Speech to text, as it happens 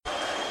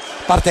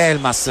parte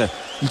Elmas,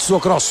 il suo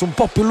cross un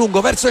po' più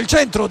lungo verso il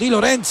centro di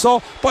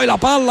Lorenzo, poi la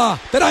palla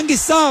per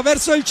Anghissà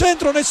verso il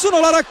centro, nessuno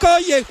la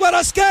raccoglie,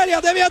 Kvaratskhelia,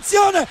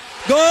 deviazione,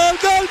 gol,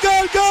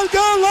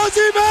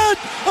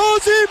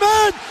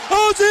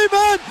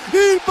 Osimhen,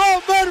 il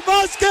bomber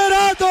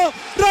mascherato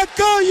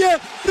raccoglie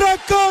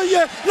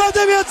la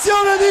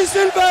deviazione di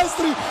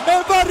Silvestri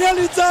e va a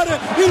realizzare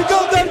il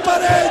gol del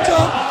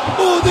pareggio.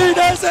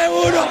 Udinese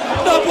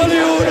 1, Napoli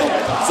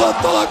 1,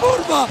 sotto la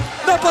curva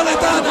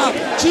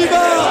napoletana ci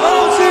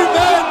va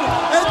Osimhen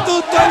e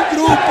tutto il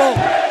gruppo.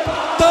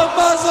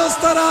 Tommaso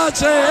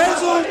Starace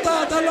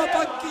esulta dalla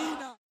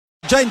panchina,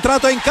 già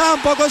entrato in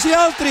campo, così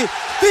altri,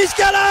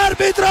 fischia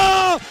l'arbitro,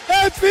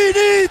 è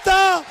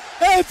finita,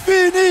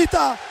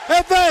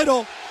 è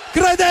vero,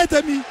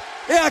 credetemi,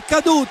 è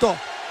accaduto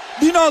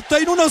di notte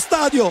in uno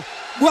stadio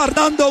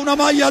guardando una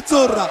maglia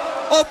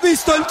azzurra, ho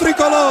visto il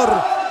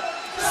tricolor,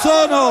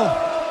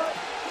 sono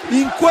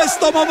in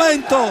questo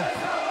momento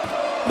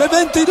le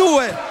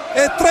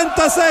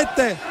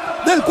 22:37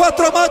 del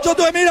 4 maggio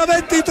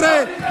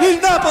 2023, il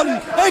Napoli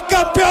è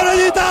campione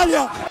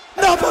d'Italia,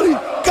 Napoli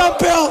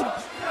campione,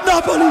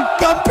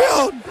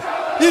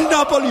 il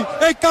Napoli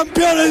è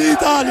campione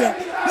d'Italia,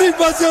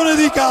 l'invasione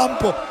di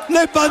campo,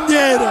 le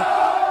bandiere,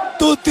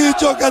 tutti i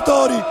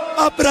giocatori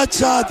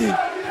abbracciati,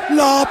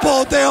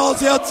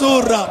 l'apoteosi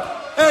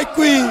azzurra è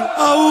qui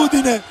a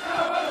Udine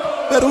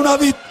per una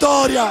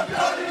vittoria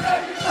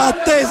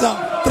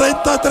attesa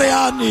 33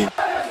 anni.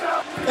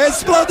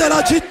 Esplode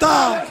la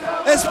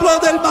città,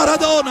 esplode il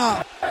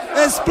Maradona,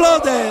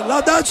 esplode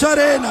la Dacia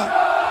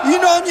Arena,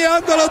 in ogni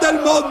angolo del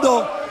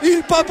mondo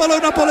il popolo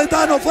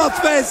napoletano fa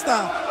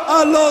festa,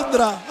 a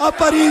Londra, a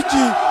Parigi,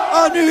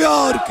 a New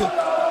York,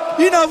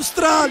 in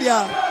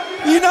Australia,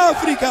 in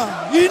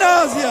Africa, in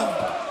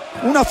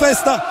Asia, una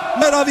festa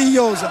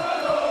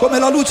meravigliosa, come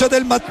la luce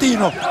del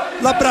mattino,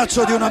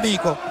 l'abbraccio di un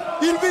amico,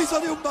 il viso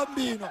di un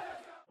bambino.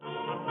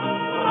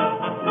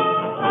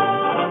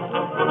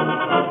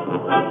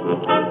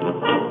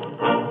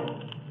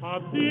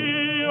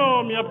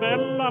 Addio mia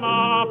bella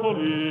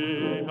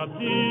Napoli,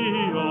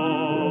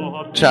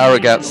 addio. Ciao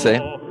ragazzi,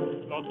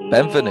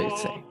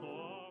 benvenuti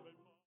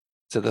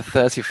to the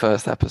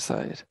 31st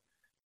episode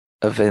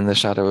of In the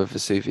Shadow of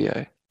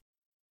Vesuvio.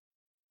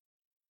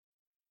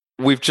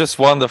 We've just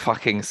won the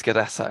fucking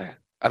Scudetto.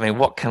 I mean,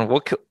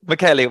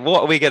 Michele,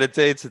 what are we going to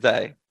do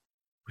today?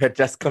 We're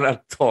just going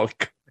to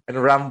talk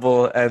and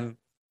ramble and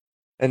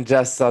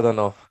just, I don't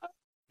know,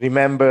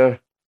 remember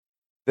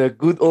the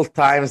good old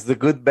times, the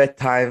good bad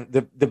time,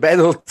 the bad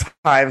old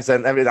times,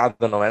 and everything. I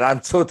don't know, man.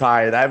 I'm so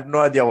tired. I have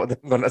no idea what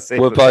I'm going to say.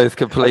 We're both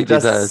completely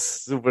just dead.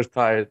 Super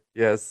tired,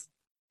 yes.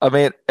 I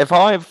mean, if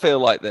I feel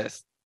like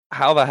this,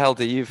 how the hell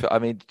do you feel? I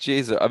mean,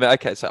 Jesus. I mean,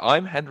 okay, so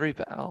I'm Henry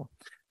Bell,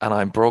 and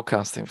I'm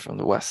broadcasting from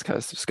the west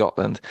coast of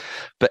Scotland,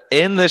 but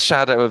in the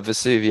shadow of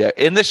Vesuvio,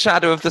 in the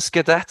shadow of the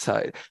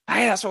Scudetto.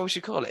 Hey, that's what we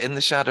should call it, in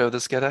the shadow of the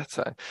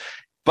Scudetto.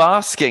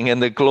 Basking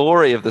in the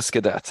glory of the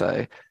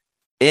Scudetto,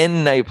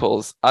 in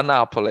Naples, a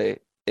Napoli,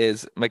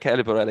 is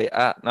Michele Borelli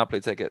at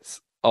Napoli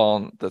Tickets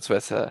on the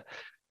Twitter.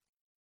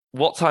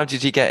 What time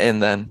did you get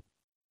in then?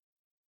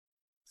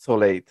 So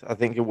late. I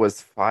think it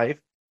was five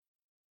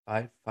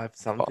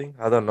something.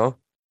 I don't know.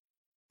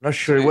 Not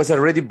sure. It was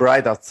already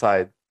bright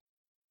outside.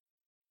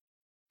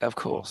 Of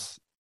course.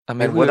 I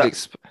mean, what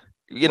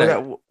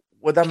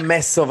a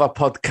mess of a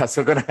podcast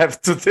we're gonna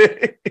have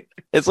today.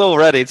 It's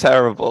already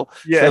terrible.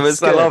 Yes,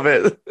 so I love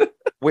it.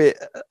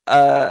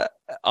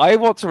 I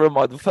want to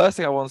the first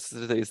thing I wanted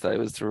to do today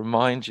was to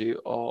remind you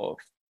of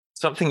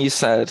something you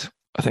said,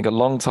 I think a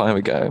long time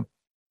ago,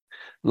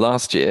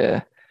 last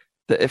year,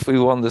 that if we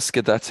won the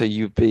Scudetto,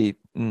 you'd be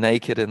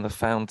naked in the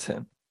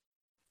fountain.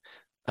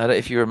 I don't know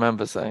if you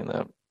remember saying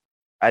that.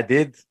 I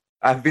did.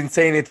 I've been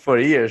saying it for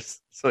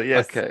years. So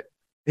yes. Okay.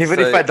 Even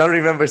if I don't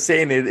remember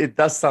saying it, it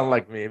does sound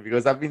like me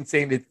because I've been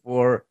saying it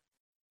for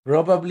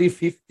probably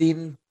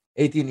 15,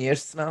 18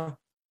 years now.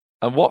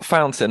 And what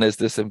fountain is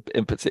this in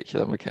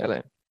particular,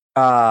 Michele?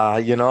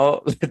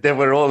 They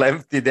were all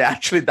empty. They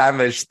actually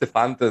damaged the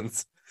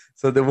fountains.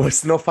 So there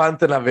was no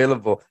fountain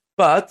available.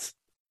 But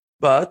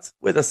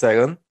wait a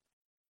second.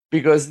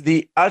 Because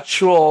the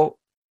actual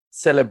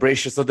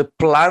celebration, so the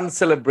planned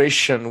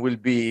celebration will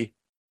be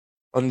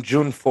on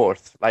June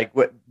 4th. Like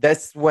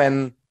that's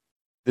when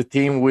the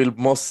team will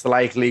most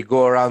likely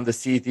go around the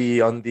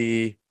city on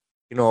the,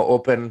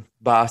 open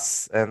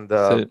bus and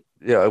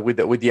with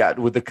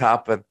the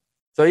cup. And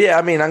so, yeah,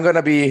 I mean,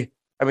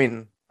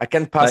 I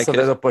can't pass on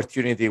that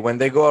opportunity when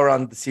they go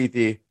around the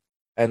city.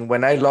 And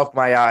when I lock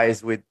my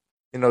eyes with,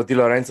 Di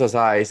Lorenzo's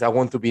eyes, I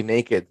want to be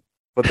naked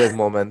for that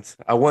moment.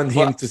 I want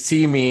him to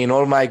see me in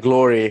all my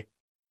glory,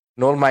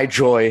 in all my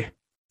joy.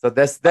 So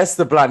that's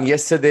the plan.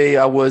 Yesterday,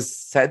 I was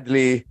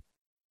sadly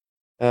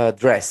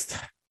dressed.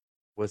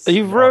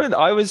 You've ruined.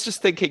 I was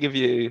just thinking of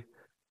you.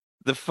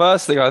 The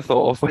first thing I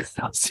thought of when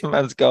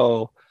Osimhen's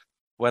goal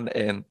went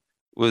in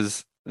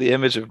was the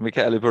image of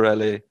Michele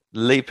Borelli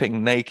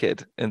leaping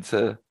naked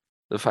into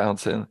the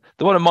fountain.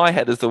 The one in my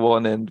head is the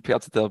one in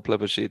Piazza del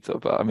Plebiscito,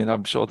 but I mean,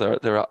 I'm sure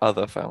there are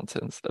other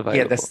fountains available.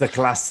 Yeah, that's the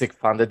classic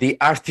fountain, the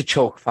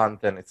artichoke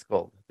fountain. It's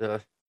called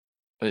the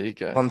There you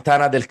go.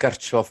 Fontana del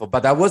Carciofo.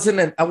 But I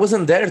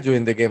wasn't there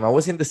during the game. I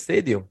was in the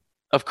stadium.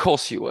 Of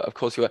course you were. Of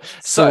course you were.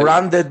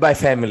 Surrounded by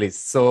families.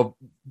 So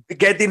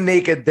getting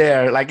naked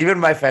there, like even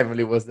my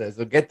family was there.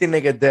 So getting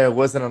naked there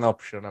wasn't an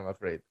option, I'm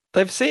afraid.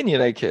 They've seen you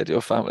naked,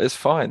 your family. It's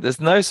fine. There's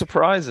no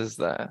surprises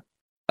there.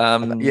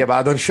 Yeah,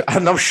 but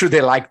I'm not sure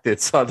they liked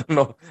it. So I don't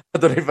know. I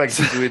don't know if I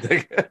can do it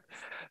again.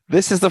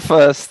 This is the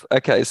first.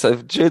 Okay, so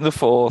June the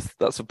 4th,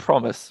 that's a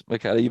promise,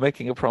 Michele. Are you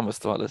making a promise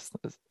to our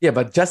listeners? Yeah,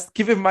 but just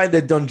keep in mind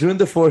that on June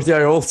the 4th, they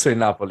are also in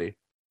Napoli.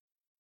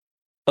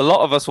 A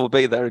lot of us will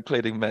be there,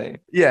 including me.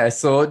 Yeah,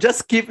 so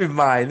just keep in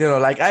mind,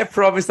 like I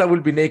promised I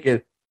will be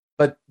naked,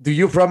 but do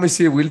you promise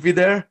you will be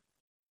there?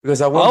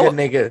 Because I won't get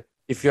naked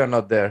if you're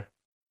not there.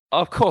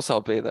 Of course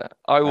I'll be there.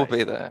 I will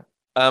be there.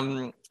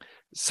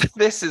 So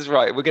this is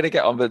right. We're going to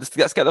get on, but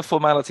let's get the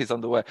formalities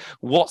underway.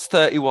 What's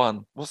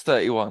 31? What's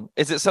 31?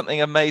 Is it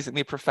something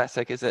amazingly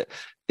prophetic? Is it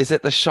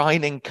the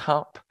shining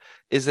cup?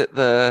 Is it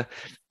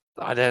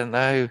I don't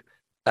know.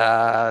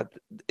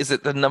 Is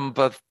it the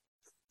number?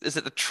 Is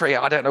it the tree?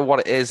 I don't know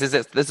what it is. Is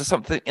there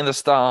something in the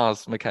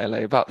stars,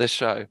 Michele, about this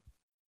show?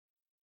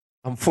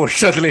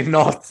 Unfortunately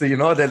not.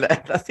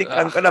 I think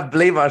I'm gonna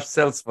blame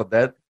ourselves for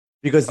that,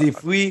 because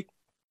if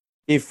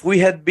we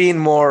had been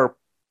more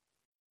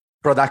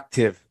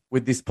productive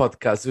with this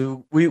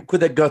podcast, we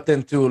could have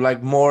gotten to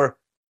like more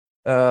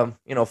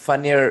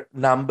funnier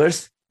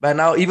numbers by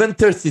now. Even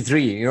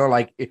 33,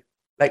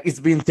 it's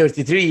been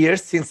 33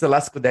 years since the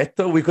last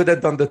Scudetto. We could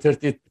have done the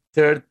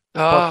 33rd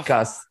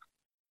podcast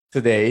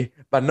today,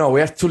 but no,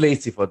 we are too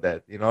lazy for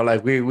that.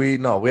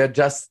 We are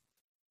just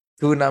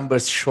 2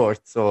 numbers short.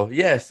 So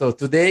yeah, so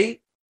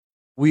today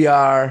we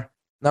are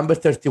number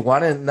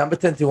 31, and number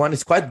 31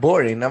 is quite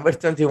boring. Number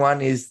 21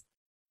 is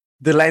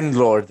the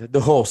landlord, the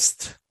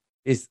host,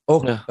 is O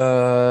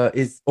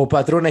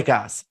padrone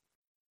casa,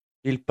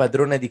 il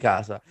padrone di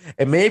casa.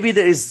 And maybe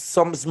there is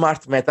some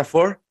smart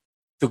metaphor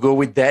to go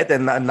with that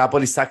and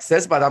Napoli's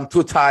success, but I'm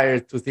too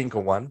tired to think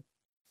of one.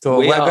 So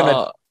we're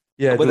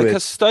the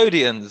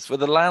custodians, we're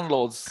the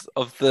landlords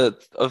of the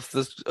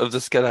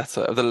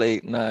Scudetto, of the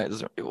league. No, it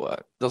doesn't really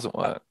work. It doesn't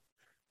work.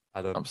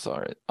 I'm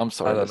sorry. I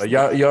don't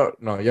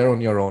know. You're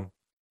on your own.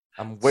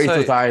 I'm way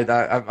too tired.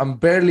 I'm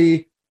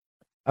barely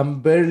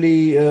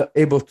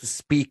able to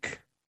speak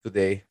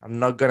today. I'm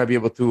not gonna be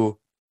able to,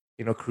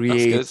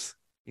 create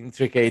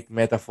intricate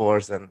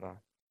metaphors and.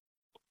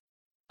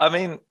 I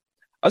mean,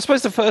 I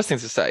suppose the first thing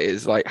to say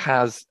is, like,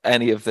 has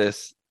any of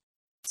this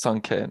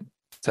sunk in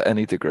to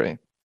any degree?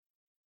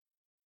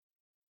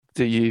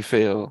 Do you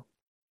feel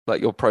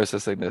like you're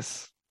processing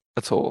this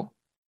at all?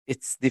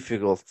 It's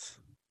difficult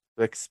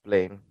to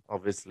explain,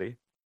 obviously,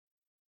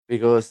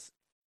 because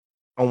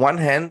on one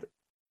hand,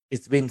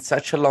 it's been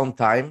such a long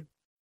time.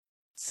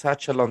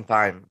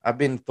 I've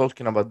been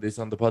talking about this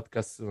on the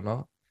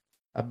podcast,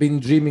 I've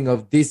been dreaming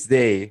of this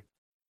day,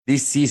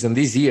 this season,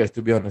 this year,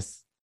 to be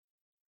honest,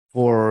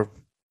 for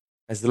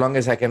as long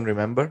as I can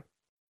remember.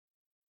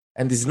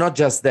 And it's not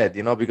just that,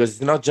 because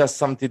it's not just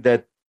something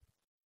that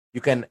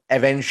you can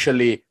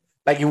eventually,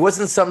 like, it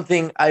wasn't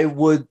something I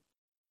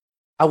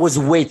was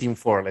waiting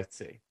for, let's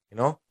say,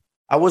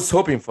 I was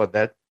hoping for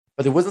that,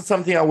 but it wasn't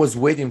something I was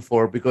waiting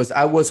for, because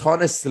I was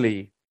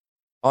honestly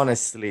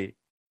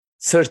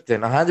certain,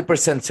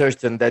 100%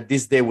 certain that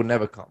this day would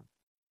never come.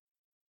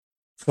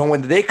 So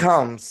when the day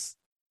comes,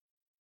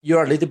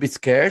 you're a little bit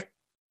scared.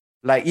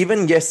 Like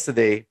even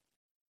yesterday,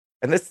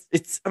 and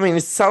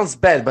it sounds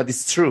bad, but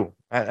it's true.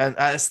 And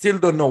I still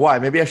don't know why.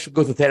 Maybe I should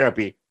go to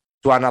therapy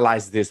to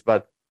analyze this.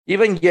 But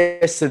even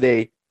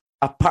yesterday,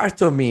 a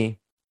part of me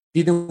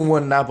didn't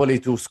want Napoli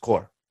to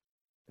score,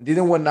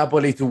 didn't want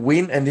Napoli to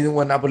win, and didn't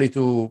want Napoli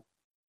to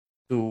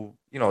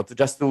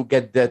just to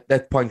get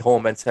that point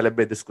home and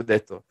celebrate the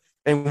Scudetto.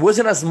 And it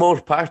wasn't a small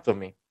part of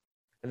me.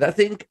 And I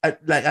think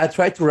I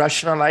tried to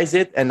rationalize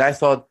it, and I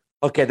thought,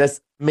 okay,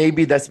 that's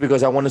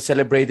because I want to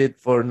celebrate it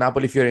for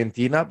Napoli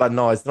Fiorentina. But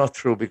no, it's not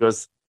true,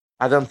 because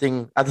I don't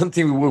think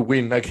we will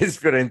win against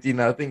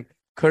Fiorentina. I think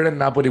current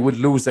Napoli would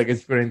lose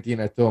against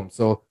Fiorentina at home.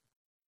 So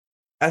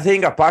I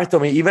think a part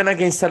of me, even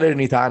against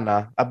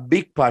Salernitana, a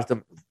big part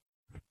of,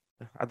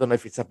 I don't know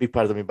if it's a big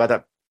part of me,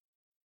 but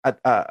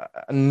a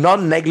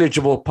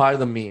non-negligible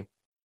part of me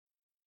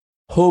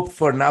hope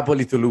for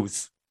Napoli to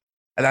lose.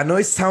 And I know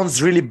it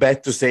sounds really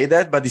bad to say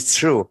that, but it's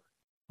true.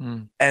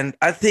 And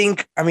I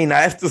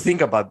have to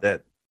think about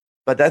that.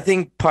 But I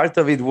think part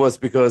of it was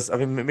because,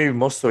 maybe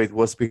most of it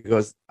was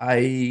because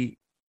I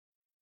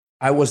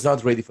was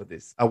not ready for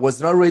this. I was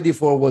not ready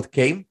for what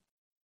came.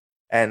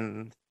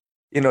 And,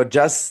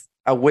 just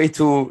a way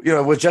to,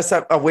 it was just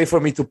a way for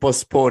me to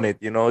postpone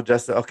it,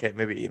 just, okay,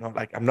 maybe,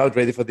 I'm not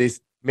ready for this.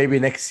 Maybe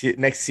next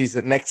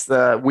season, next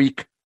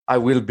week, I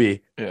will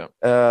be. Yeah.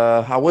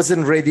 I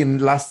wasn't ready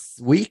last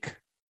week.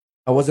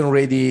 I wasn't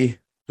ready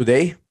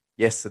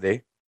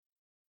yesterday,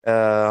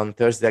 on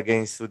Thursday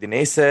against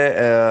Udinese.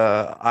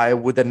 I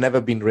would have never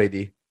been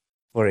ready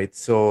for it.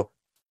 So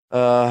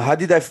How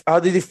did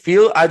it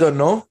feel? I don't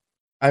know.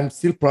 I'm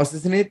still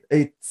processing it.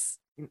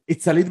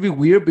 It's a little bit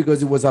weird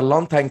because it was a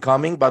long time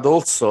coming, but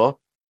also,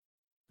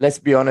 let's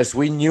be honest,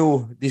 we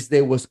knew this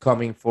day was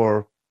coming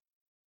for,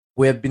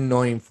 we have been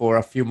knowing for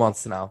a few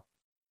months now.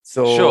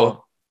 So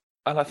Sure.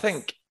 And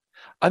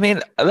I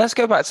mean, let's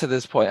go back to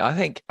this point. I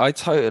think I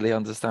totally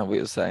understand what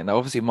you're saying. Now,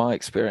 obviously, my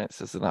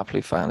experience as a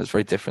Napoli fan is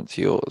very different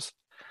to yours.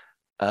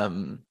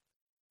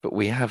 But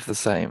we have the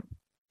same,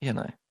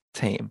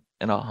 team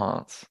in our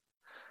hearts.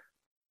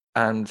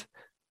 And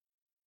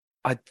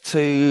I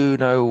do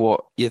know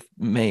what you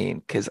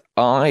mean, because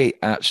I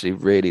actually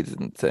really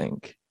didn't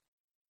think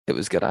it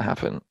was going to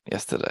happen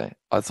yesterday.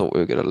 I thought we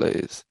were going to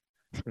lose.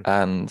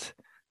 And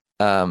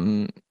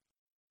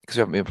because we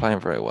haven't been playing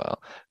very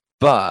well.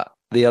 But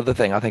the other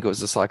thing, I think it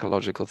was a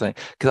psychological thing.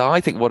 Because I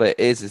think what it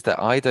is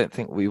that I don't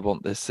think we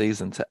want this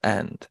season to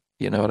end.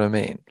 You know what I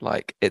mean?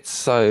 Like, it's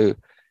so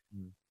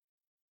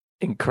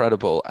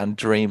incredible and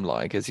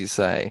dreamlike, as you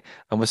say,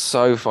 and we're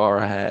so far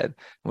ahead, and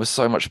we're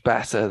so much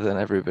better than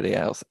everybody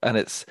else, and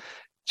it's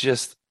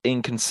just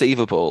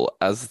inconceivable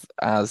as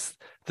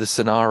the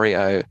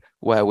scenario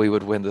where we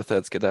would win the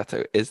third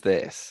Scudetto is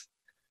this.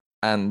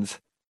 And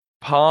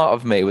part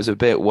of me was a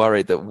bit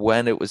worried that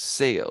when it was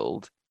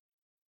sealed,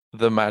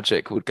 the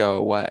magic would go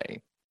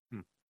away.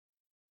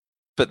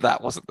 But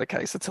that wasn't the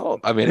case at all.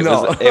 I mean,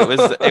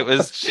 it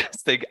was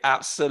just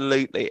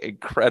absolutely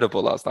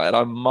incredible last night. And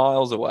I'm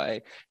miles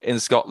away in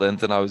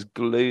Scotland, and I was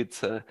glued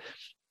to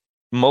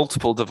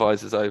multiple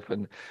devices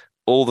open,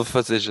 all the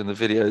footage and the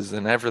videos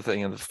and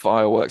everything and the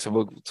fireworks, and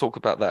we'll talk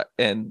about that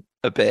in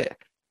a bit.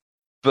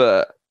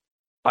 But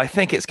I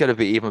think it's going to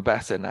be even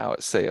better now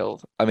it's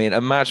sealed. I mean,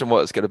 imagine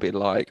what it's going to be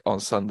like on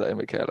Sunday,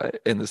 Michele,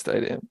 in the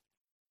stadium.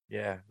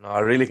 Yeah, no, I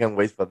really can't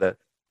wait for that.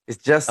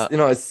 It's just,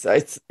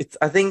 it's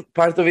I think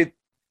part of it,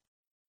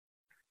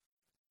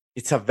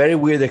 it's a very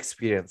weird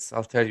experience.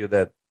 I'll tell you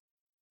that.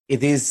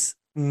 It is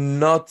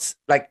not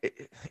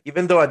like,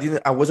 even though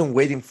I wasn't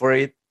waiting for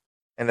it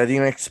and I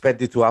didn't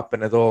expect it to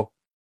happen at all.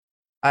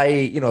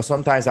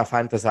 Sometimes I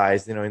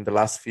fantasize, in the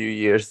last few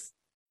years,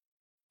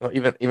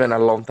 even a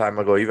long time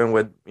ago, even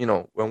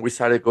when we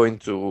started going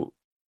to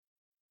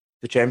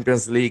the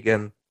Champions League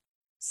and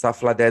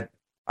stuff like that,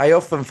 I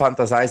often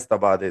fantasized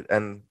about it.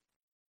 And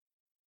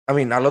I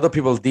mean, a lot of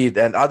people did.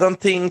 And I don't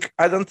think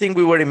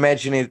we were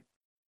imagining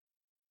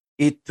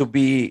it to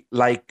be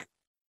like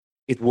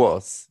it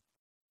was,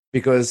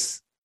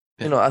 because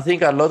I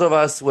think a lot of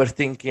us were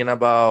thinking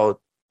about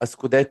a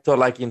Scudetto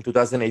like in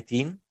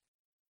 2018,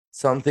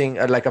 something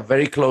like a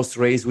very close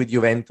race with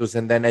Juventus,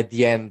 and then at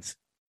the end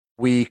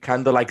we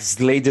kind of like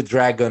slay the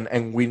dragon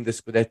and win the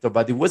Scudetto.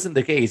 But it wasn't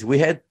the case. We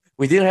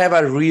didn't have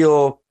a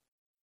real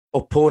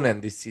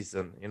opponent this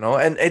season,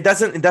 and it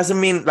doesn't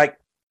mean, like,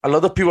 a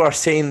lot of people are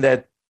saying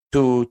that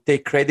to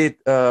take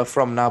credit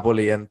from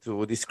Napoli and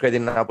to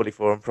discredit Napoli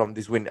from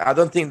this win. I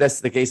don't think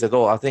that's the case at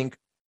all. I think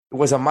it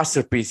was a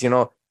masterpiece.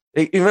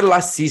 Even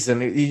last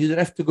season, you don't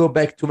have to go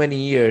back too many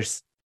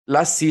years.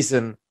 Last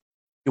season,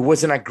 it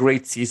wasn't a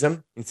great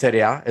season in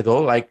Serie A at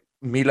all. Like,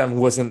 Milan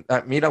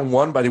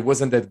won, but it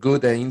wasn't that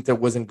good, and Inter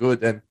wasn't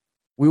good, and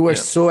we were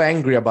so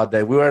angry about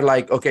that. We were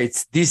like, okay,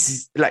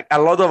 like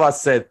a lot of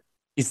us said,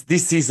 it's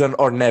this season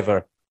or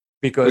never.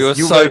 Because we were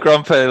so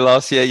grumpy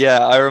last year.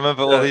 Yeah, I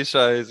remember all these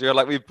shows. We were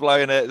like, we've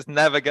blown it. It's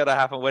never going to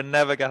happen. We're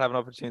never going to have an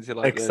opportunity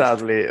like this.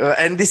 Exactly.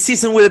 And this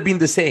season would have been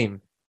the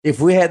same.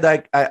 If we had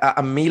like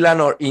a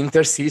Milan or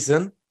Inter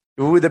season,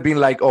 it would have been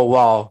like, oh,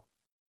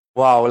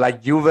 wow,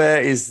 like Juve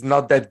is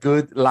not that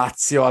good.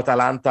 Lazio,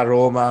 Atalanta,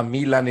 Roma,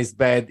 Milan is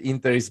bad.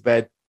 Inter is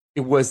bad.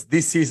 It was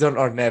this season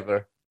or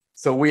never.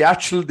 So we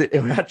actually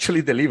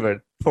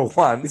delivered for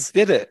once.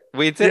 We did it.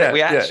 We did it.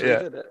 We actually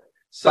did it.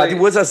 So, but it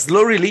was a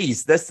slow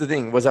release. That's the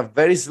thing. It was a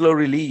very slow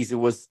release. It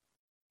was,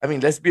 I mean,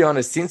 let's be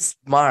honest, since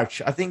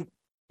March, I think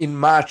in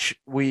March,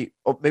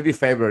 or maybe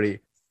February,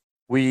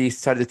 we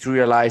started to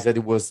realize that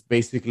it was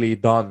basically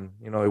done.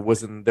 There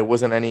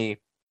wasn't any,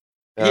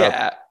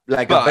 a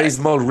very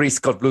small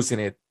risk of losing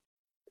it.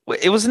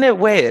 Wasn't it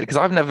weird? Because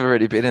I've never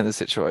really been in this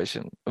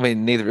situation. I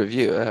mean, neither of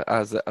you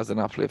as a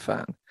Napoli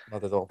fan.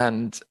 Not at all.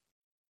 And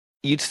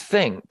you'd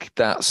think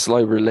that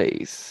slow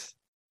release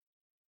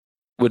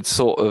would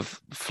sort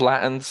of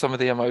flatten some of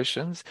the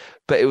emotions,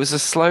 but it was a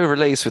slow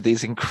release with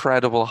these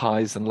incredible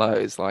highs and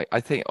lows. Like,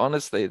 I think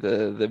honestly,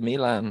 the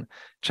Milan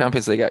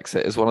Champions League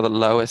exit is one of the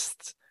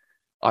lowest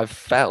I've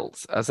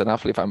felt as a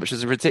Napoli fan, which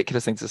is a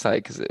ridiculous thing to say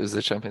because it was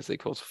the Champions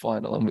League quarter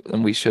final,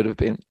 and we should have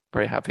been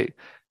very happy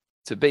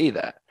to be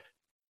there.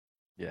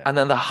 Yeah. And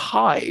then the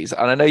highs,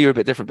 and I know you're a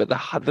bit different, but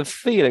the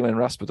feeling when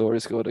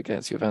Raspadori scored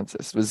against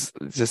Juventus was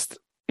just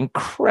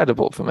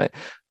incredible for me.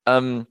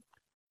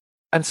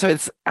 And so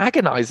it's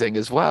agonizing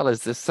as well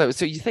as this. So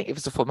you think it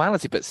was a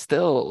formality, but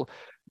still,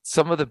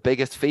 some of the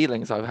biggest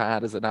feelings I've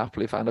had as a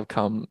Napoli fan have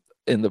come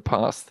in the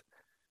past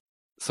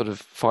sort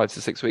of 5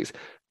 to 6 weeks.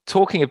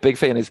 Talking of big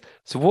feelings,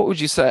 so what would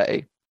you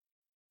say?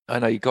 I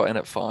know you got in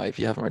at 5,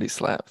 you haven't really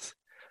slept,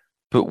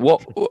 but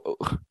what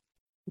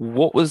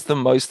What was the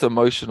most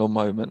emotional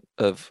moment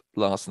of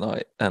last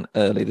night and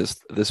early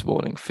this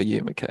morning for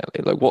you, Michele?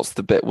 Like, what's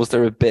the bit? Was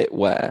there a bit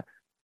where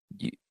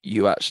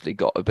you actually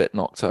got a bit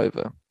knocked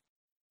over?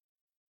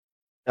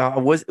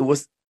 It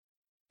was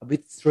a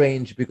bit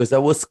strange because I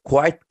was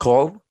quite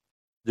calm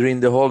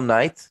during the whole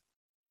night,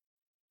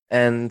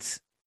 and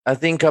I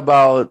think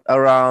about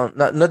around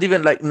not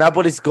even like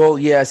Napoli's goal.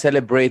 Yeah, I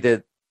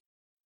celebrated,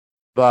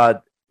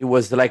 but it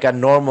was like a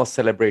normal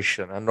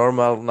celebration, a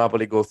normal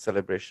Napoli goal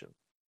celebration.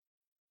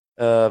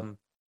 Um,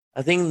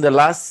 I think in the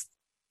last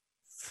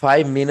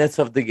 5 minutes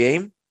of the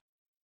game,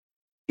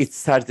 it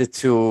started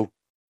to,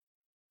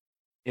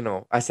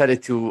 I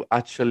started to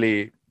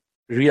actually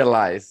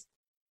realize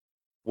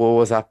what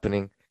was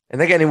happening.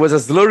 And again, it was a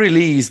slow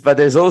release, but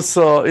there's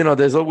also,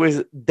 there's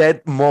always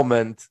that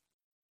moment,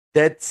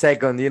 that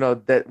second,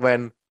 that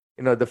when,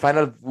 the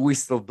final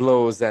whistle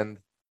blows and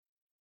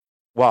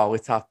wow,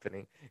 it's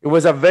happening. It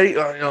was a very,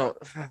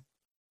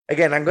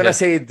 again, I'm going to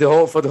say it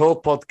for the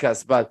whole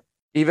podcast, but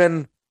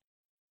even,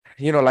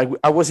 like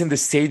I was in the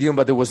stadium,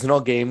 but there was no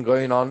game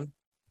going on.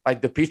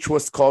 Like the pitch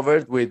was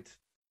covered with,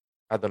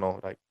 I don't know,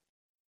 like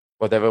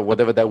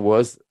whatever that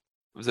was. It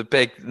was a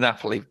big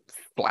Napoli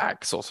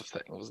flag sort of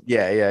thing, wasn't it?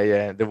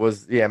 Yeah. There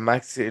was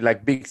maxi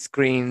like big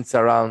screens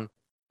around,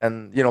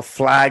 and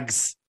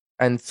flags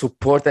and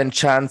support and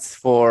chants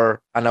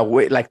for an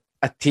away, like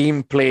a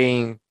team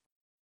playing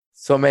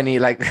so many,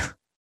 like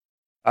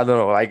I don't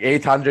know, like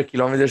 800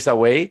 kilometers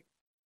away.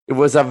 It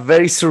was a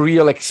very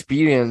surreal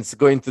experience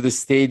going to the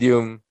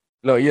stadium.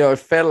 It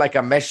felt like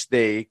a match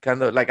day,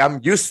 kind of like I'm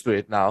used to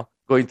it now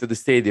going to the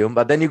stadium,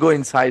 but then you go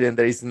inside and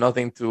there is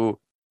nothing to,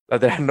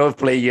 there are no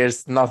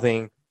players,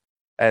 nothing.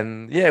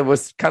 And yeah, it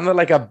was kind of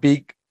like a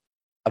big,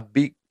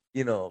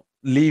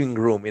 living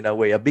room in a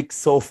way, a big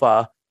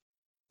sofa.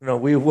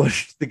 We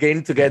watched the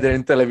game together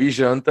on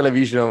television,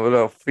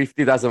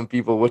 50,000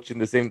 people watching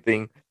the same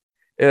thing.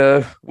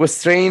 Was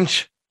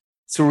strange,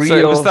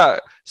 surreal.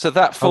 So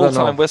that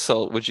full-time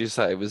whistle, would you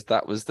say was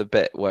the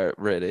bit where it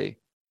really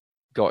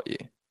got you?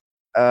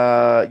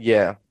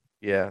 Yeah,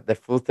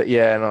 the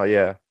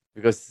yeah,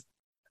 because.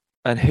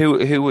 And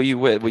who were you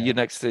with? Were you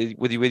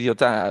with your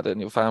dad and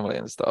your family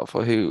and stuff,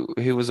 or who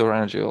was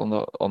around you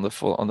on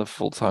the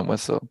full-time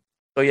whistle?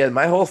 So yeah,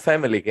 my whole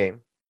family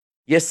came.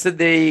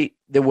 Yesterday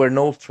there were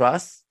no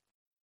trusts,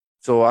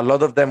 so a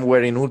lot of them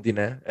were in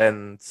Udine,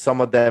 and some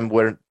of them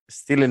were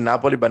still in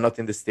Napoli, but not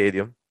in the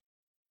stadium.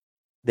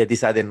 They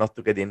decided not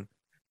to get in.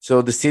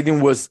 So the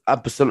stadium was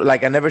absolutely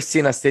like I never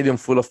seen a stadium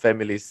full of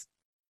families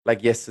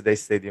like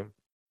yesterday's stadium.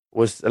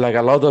 Was like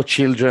a lot of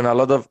children, I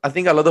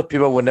think a lot of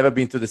people who never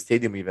been to the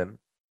stadium even.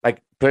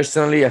 Like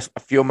personally, a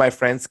few of my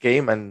friends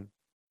came, and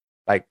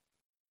like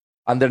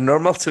under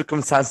normal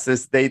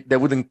circumstances, they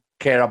wouldn't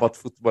care about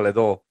football at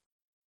all.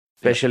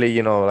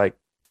 Especially, like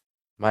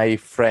my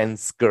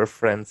friends'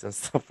 girlfriends and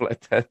stuff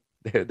like that.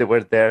 They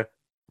were there,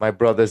 my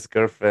brother's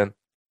girlfriend.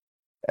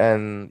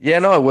 And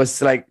it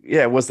was like,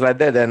 it was like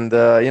that. And,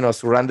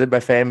 surrounded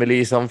by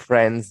family, some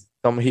friends,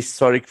 some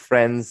historic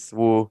friends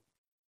who,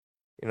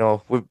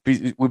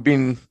 we've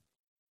been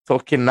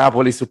talking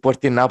Napoli,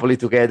 supporting Napoli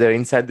together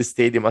inside the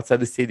stadium, outside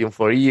the stadium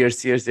for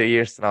years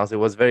now. So it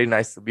was very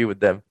nice to be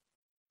with them.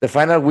 The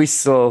final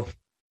whistle,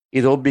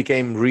 it all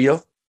became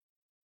real.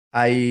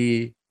 All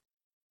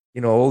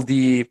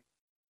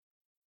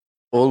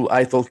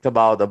I talked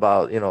about,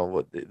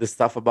 the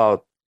stuff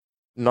about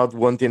not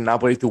wanting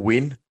Napoli to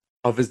win.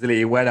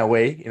 Obviously, it went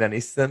away in an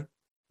instant.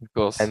 Of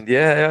course. And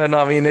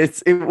I mean,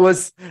 it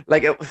was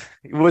like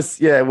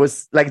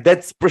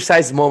that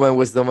precise moment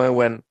was the moment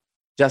when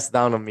just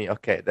down on me.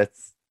 Okay,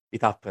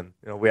 it happened.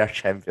 We are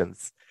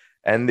champions,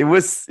 and it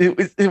was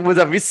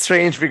a bit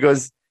strange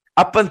because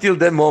up until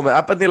that moment,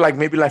 up until like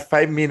maybe like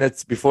 5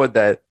 minutes before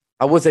that,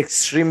 I was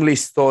extremely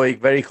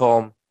stoic, very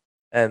calm,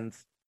 and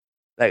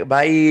like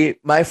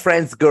my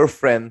friend's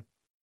girlfriend,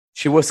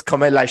 she was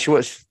coming like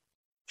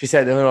she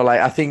said,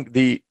 like I think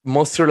the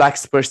most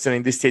relaxed person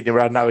in this stadium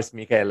right now is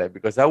Michele,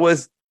 because I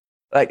was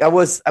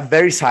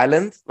very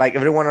silent. Like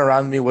everyone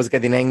around me was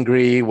getting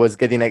angry, was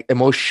getting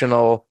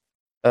emotional,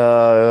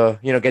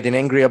 getting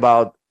angry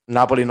about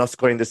Napoli not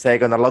scoring the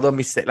second. A lot of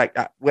mistakes. Like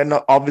we're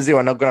not going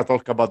to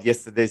talk about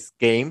yesterday's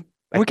game.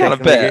 Like, we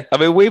got a bit. I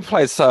mean, we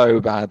played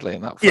so badly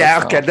in that first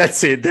half. Okay,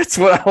 that's it. That's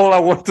all I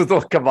want to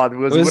talk about. It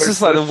was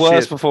just like the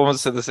worst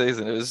performance of the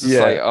season. It was just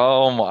like,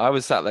 oh my! I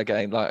was sat there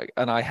going like,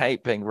 and I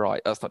hate being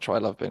right. That's not true. I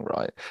love being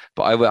right,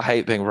 but I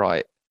hate being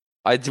right.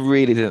 I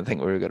really didn't think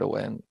we were going to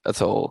win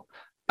at all,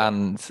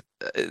 and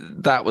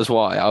that was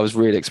why I was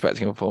really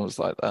expecting a performance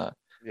like that.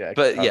 Yeah,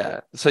 but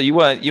exactly. So you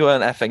weren't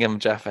effing him,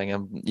 jeffing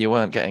him. You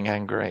weren't getting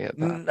angry at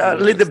that.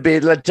 A little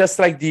bit, like just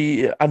like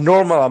a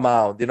normal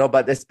amount,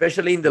 But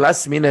especially in the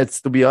last minutes,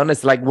 to be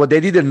honest, like what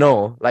they didn't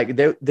know, like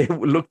they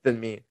looked at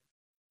me,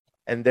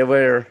 and they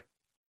were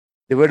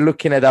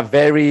looking at a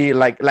very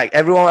like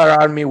everyone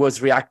around me was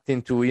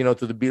reacting to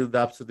to the build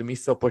ups, to the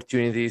missed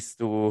opportunities,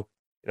 to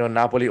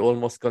Napoli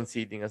almost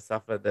conceding and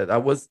stuff like that. I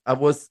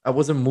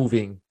wasn't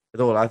moving at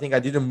all. I think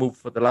I didn't move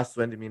for the last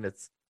 20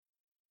 minutes.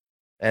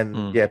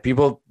 And yeah,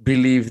 people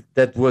believed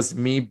that was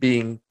me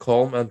being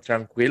calm and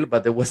tranquil,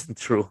 but it wasn't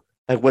true.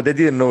 Like what they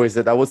didn't know is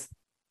that I was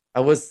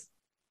a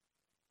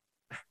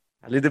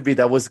little bit.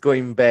 I was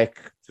going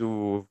back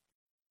to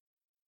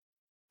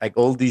like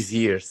all these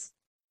years.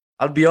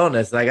 I'll be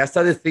honest. Like I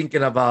started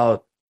thinking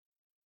about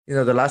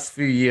the last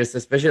few years,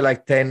 especially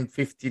like 10,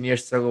 15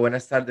 years ago when I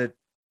started,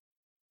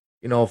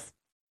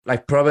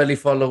 like probably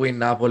following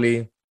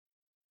Napoli.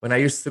 When I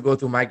used to go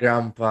to my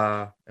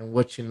grandpa and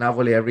watching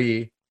Napoli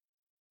every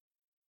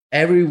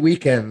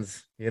weekend,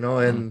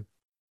 and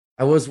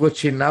I was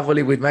watching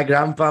Napoli with my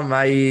grandpa,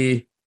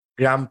 my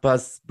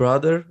grandpa's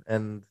brother,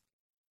 and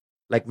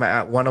like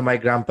my one of my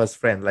grandpa's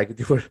friend. Like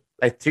they were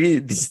like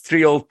these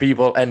three old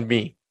people and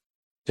me,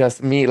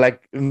 just me,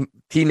 like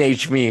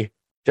teenage me,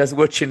 just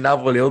watching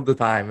Napoli all the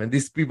time. And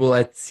these people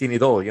had seen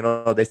it all.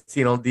 They've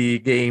seen all the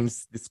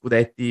games, the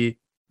Scudetti,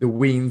 the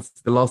wins,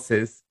 the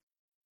losses.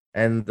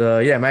 And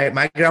yeah,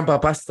 my grandpa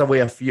passed away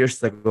a few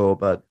years ago,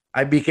 but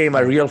I became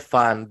a real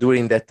fan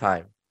during that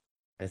time,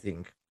 I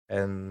think.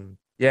 And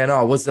yeah, no,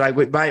 I was like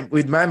with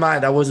my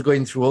mind, I was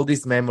going through all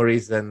these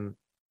memories. And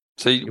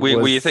so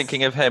were you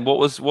thinking of him? What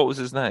was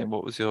his name?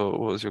 What was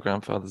your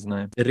grandfather's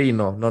name?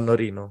 Rino, Nonno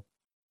Rino.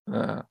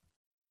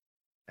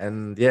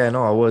 And yeah,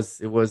 no, it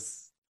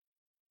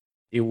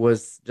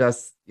was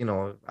just,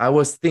 I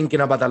was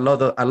thinking about a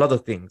lot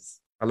of things,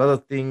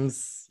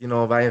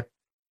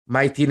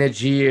 my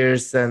teenage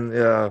years,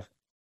 and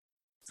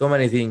so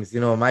many things.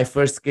 My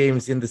first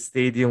games in the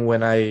stadium when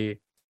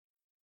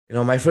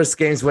my first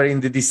games were in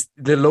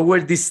the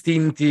lower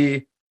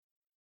distinti.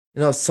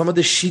 Some of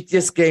the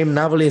shittiest game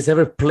Napoli has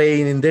ever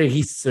played in their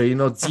history.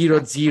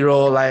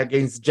 0-0 like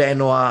against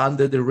Genoa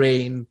under the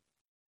rain,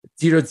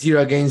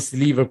 0-0 against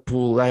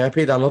Liverpool. Like I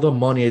paid a lot of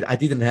money I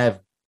didn't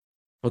have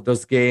for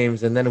those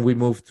games, and then we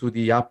moved to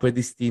the upper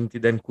distinti,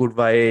 then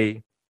Curva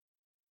A,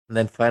 and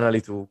then finally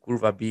to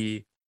Curva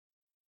B.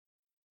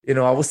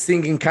 I was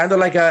thinking kind of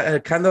like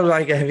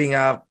having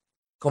a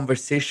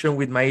conversation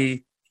with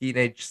my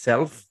teenage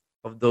self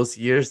of those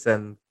years.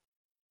 And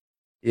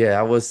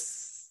yeah,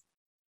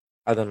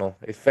 I don't know,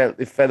 it felt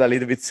a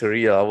little bit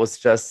surreal. I was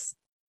just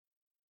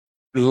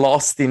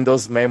lost in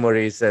those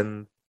memories.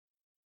 And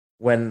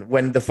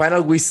when the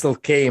final whistle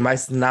came, I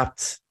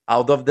snapped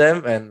out of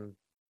them and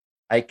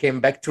I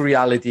came back to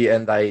reality.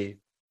 And of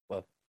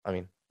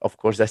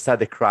course I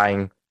started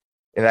crying,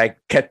 and I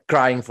kept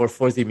crying for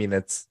 40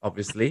 minutes,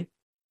 obviously.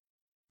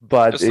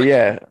 But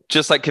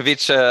just like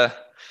Kavica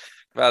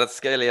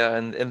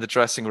Kvaratskhelia in the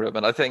dressing room.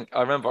 And I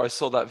remember I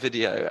saw that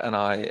video and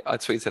I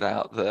tweeted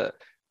out that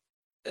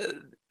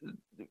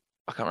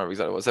I can't remember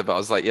exactly what I said, but I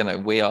was like,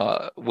 we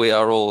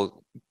are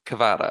all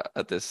Kvara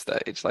at this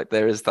stage. Like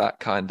there is that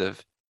kind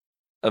of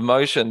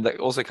emotion that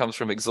also comes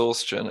from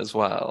exhaustion as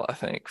well. I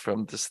think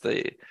from just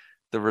the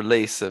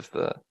release of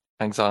the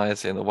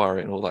anxiety and the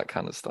worry and all that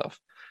kind of stuff.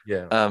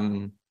 Yeah.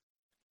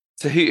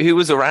 So who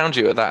was around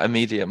you at that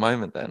immediate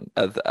moment then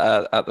at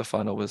the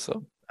final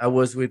whistle? I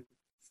was with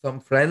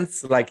some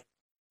friends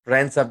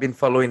I've been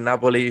following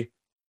Napoli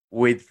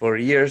with for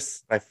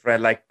years.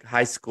 Like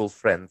high school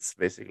friends,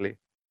 basically.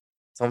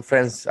 Some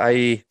friends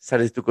I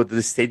started to go to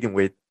the stadium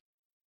with.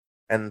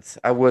 And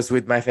I was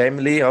with my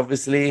family,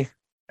 obviously.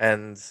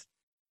 And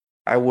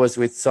I was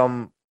with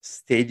some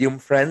stadium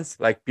friends,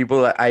 like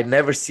people I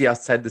never see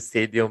outside the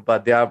stadium,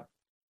 but they are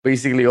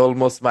basically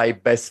almost my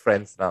best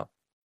friends now.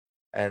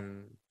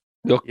 And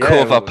your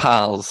Curva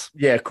pals.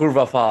 Yeah,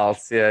 Curva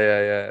pals.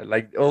 Yeah.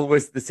 Like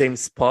always the same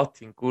spot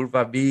in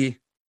Curva B,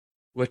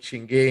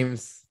 watching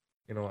games,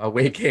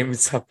 away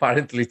games,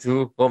 apparently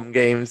too, home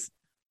games.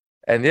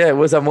 And yeah, it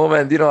was a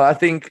moment, I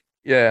think,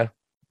 yeah,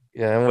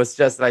 it was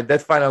just like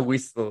that final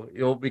whistle,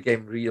 it all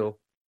became real.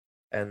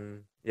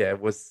 And yeah, it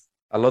was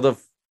a lot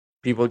of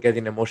people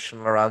getting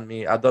emotional around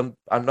me. I'm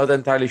not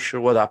entirely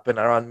sure what happened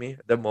around me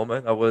at the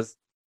moment. I was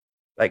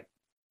like,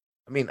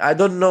 I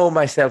don't know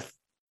myself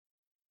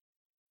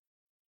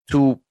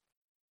too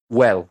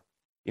well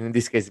in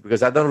this case,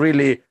 because I don't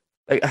really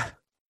like.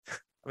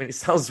 It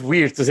sounds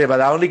weird to say, but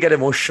I only get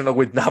emotional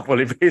with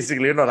Napoli,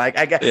 basically.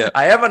 I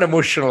am an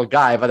emotional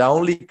guy, but I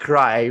only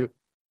cry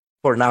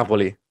for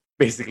Napoli,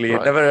 basically.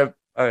 Right. Never.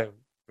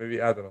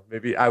 Maybe I don't know.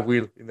 Maybe I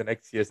will in the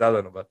next years. I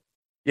don't know, but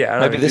yeah.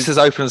 Maybe this has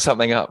opened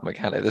something up,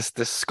 Michele. This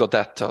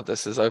Scudetto.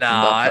 This has opened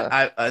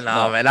up.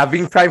 No, man. I've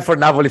been crying for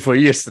Napoli for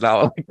years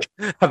now.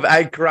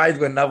 I cried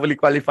when Napoli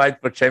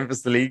qualified for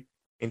Champions League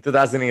in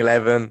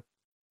 2011.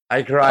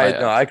 I cried.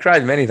 No, I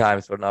cried many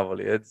times for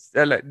Napoli. It's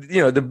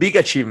the big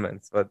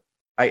achievements, but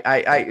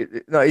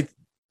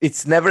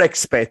it's never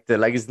expected.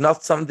 Like it's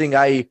not something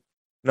I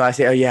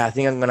say, oh yeah, I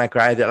think I'm gonna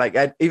cry there. Like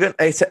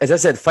as I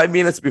said, 5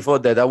 minutes before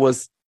that, I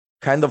was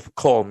kind of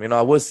calm.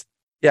 I was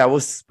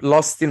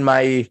lost in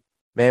my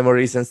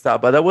memories and stuff,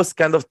 but I was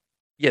kind of,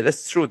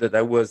 that's true that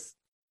I was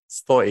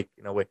stoic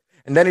in a way.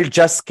 And then it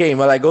just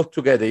came, I got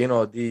together, the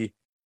how do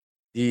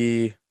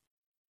you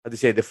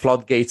say, the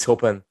floodgates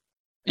open.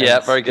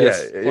 Yeah, very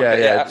good.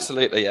 Yeah,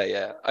 absolutely.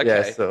 Yeah. Okay.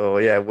 Yeah, so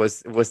it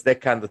was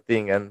that kind of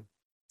thing. And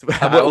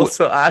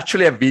I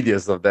actually have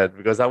videos of that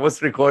because I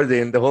was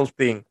recording the whole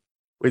thing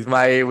with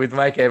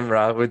my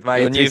camera, with my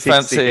Your new 360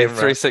 fancy camera.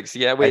 360.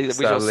 Yeah, we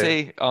shall Exactly.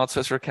 see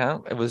Arthur's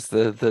recount. It was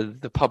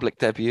the public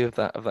debut of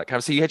that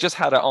camera. So you had just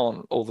had it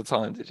on all the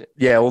time, did you?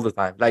 Yeah, all the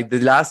time. Like the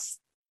last,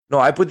 no,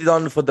 I put it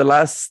on for the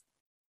last.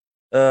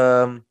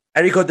 I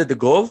recorded the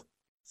goal.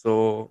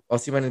 So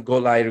Osimhen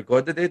goal, I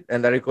recorded it,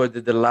 and I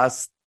recorded the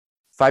last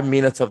 5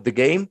 minutes of the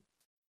game,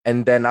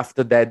 and then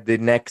after that, the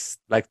next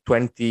like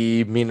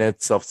 20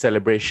 minutes of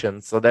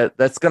celebration. So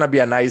that's gonna be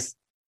a nice.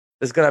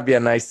 It's gonna be a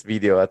nice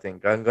video. I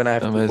think I'm gonna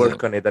have to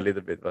work on it a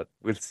little bit, but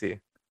we'll see.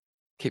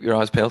 Keep your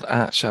eyes peeled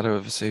at Shadow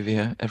of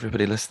Vesuvio.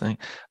 Everybody listening,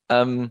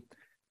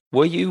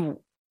 were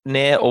you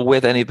near or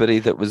with anybody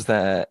that was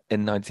there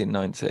in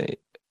 1990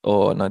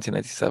 or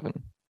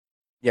 1987?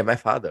 Yeah, my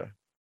father.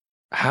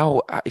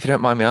 How, if you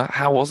don't mind me,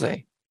 how was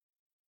he?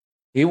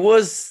 He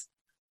was.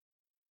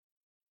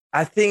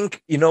 I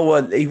think you know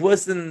what. He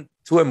wasn't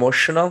too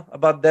emotional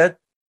about that.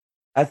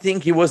 I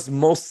think he was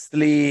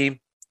mostly.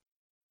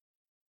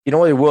 You know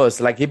what it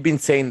was like. He'd been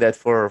saying that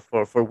for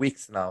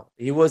weeks now.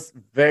 He was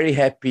very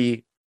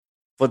happy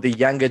for the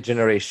younger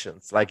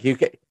generations. Like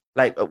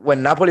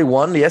when Napoli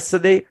won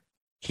yesterday,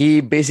 he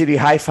basically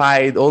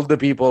high-fived all the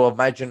people of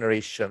my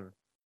generation,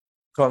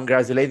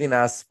 congratulating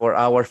us for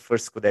our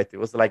first Scudetto. It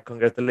was like,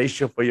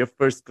 congratulations for your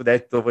first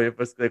Scudetto,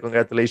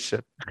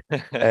 congratulations.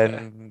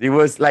 And he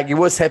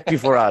was happy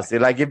for us.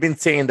 Like he'd been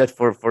saying that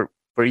for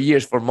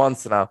years, for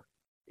months now.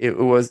 It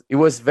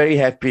was very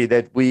happy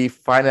that we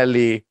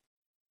finally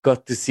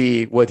got to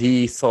see what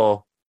he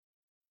saw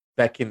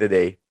back in the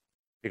day,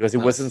 because it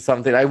wasn't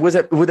something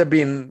would have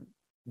been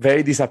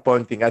very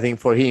disappointing, I think,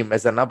 for him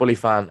as a Napoli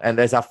fan and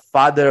as a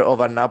father of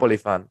a Napoli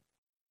fan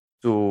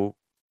to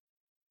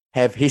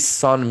have his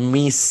son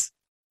miss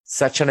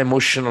such an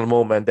emotional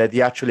moment that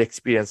he actually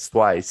experienced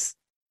twice.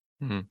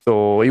 Mm-hmm.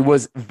 So he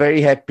was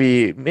very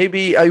happy.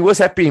 Maybe he was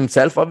happy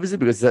himself, obviously,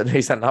 because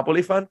he's a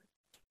Napoli fan.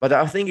 But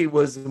I think he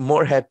was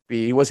more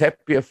happy. He was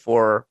happier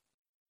for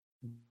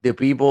the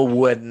people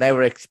who had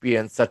never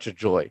experienced such a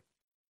joy.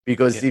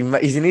 Because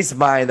in his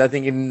mind, I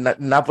think in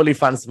Napoli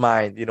fans'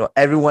 mind,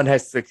 everyone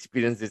has to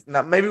experience this.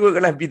 Now, maybe we're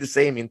going to be the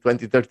same in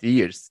 20, 30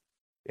 years,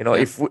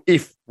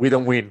 if we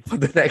don't win for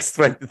the next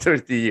 20,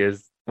 30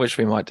 years. Which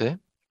we might do.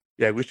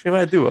 Yeah, which we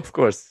might do, of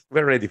course.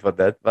 We're ready for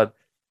that. But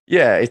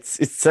yeah,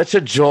 it's such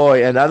a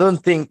joy. And I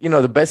don't think,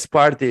 the best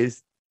part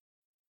is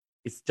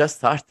it's just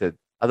started.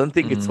 I don't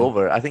think it's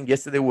over. I think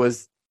yesterday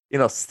was,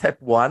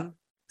 step one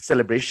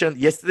celebration.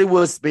 Yesterday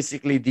was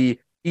basically the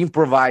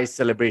improvised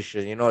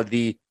celebration,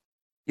 the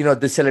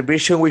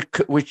celebration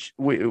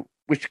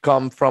which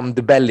come from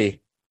the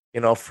belly,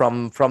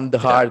 from the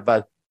heart.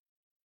 But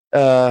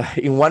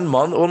in 1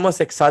 month,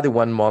 almost exactly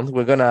 1 month,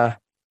 we're gonna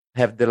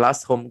have the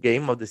last home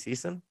game of the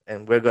season,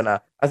 and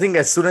I think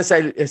as soon as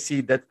I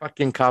see that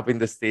fucking cup in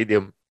the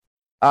stadium,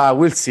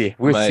 we'll see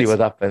what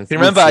happens. You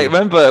remember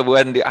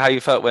how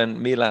you felt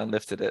when Milan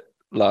lifted it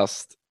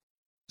last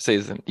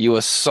season? You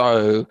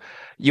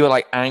were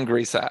like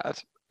angry sad.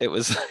 It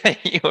was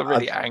you were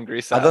really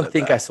angry sad. I don't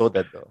think I saw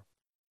that though.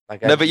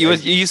 But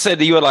you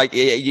said you were like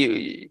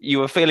you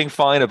were feeling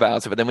fine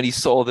about it, but then when you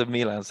saw the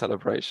Milan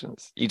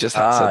celebrations, you just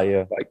had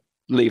to like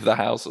leave the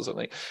house or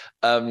something.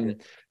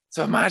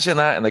 So imagine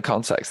that in the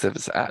context of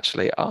it's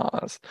actually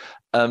ours.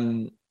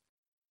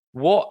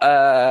 What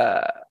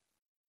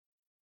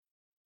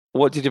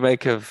did you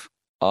make of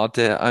our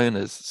dear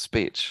owner's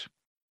speech?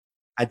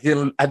 I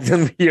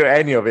didn't hear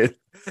any of it.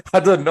 I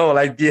don't know.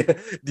 Like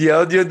the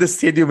audio in the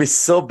stadium is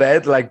so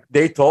bad. Like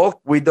they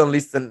talk, we don't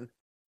listen.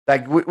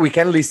 Like we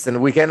can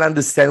listen, we can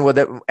understand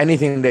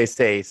anything they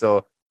say.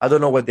 So I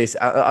don't know what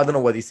I don't know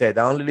what he said.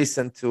 I only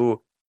listened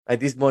to, like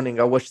this morning,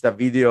 I watched a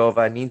video of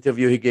an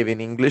interview he gave in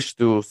English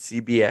to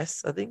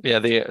CBS, I think. Yeah,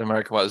 the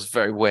American one was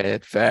very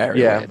weird.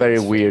 Very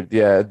weird.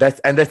 Yeah,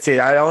 that's it.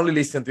 I only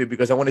listened to it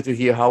because I wanted to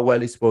hear how well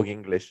he spoke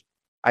English.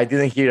 I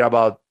didn't hear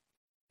about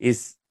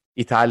his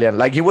Italian.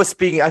 Like he was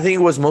speaking, I think he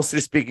was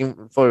mostly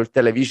speaking for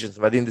televisions,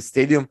 but in the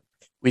stadium,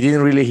 we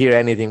didn't really hear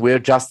anything. We were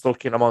just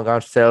talking among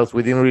ourselves.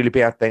 We didn't really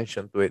pay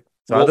attention to it.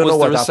 So I don't know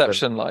what happened. What was the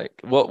reception like?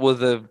 What were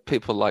the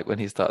people like when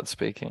he started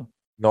speaking?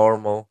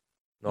 Normal.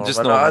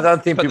 Just normal. No, I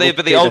don't think. But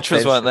the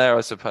ultras weren't there,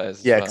 I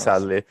suppose. Yeah,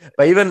 exactly.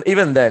 But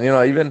even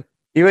then,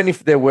 even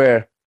if they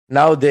were,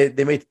 now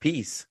they made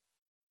peace.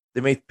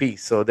 They made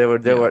peace, so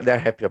they're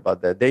happy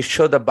about that. They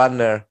showed a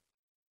banner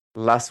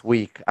last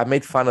week. I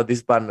made fun of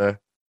this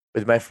banner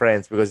with my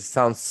friends because it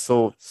sounds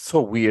so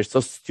weird, so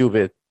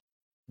stupid.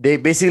 They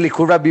basically,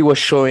 Curva B was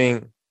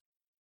showing,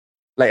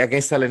 like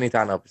against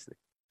Salernitana, obviously.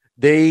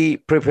 They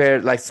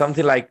prepared like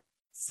something like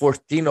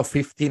 14 or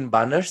 15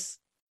 banners.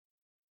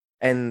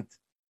 And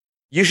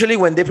usually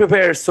when they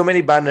prepare so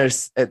many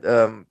banners,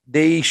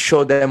 they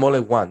show them all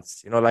at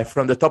once. Like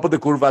from the top of the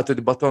curva to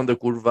the bottom of the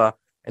curva,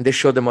 and they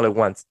show them all at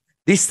once.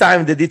 This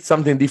time they did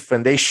something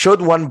different. They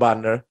showed one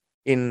banner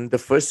in the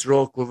first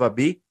row, Curva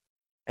B,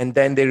 and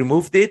then they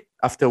removed it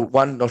after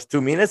 1 or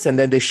 2 minutes, and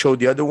then they showed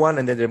the other one,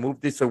 and then they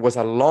removed it. So it was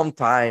a long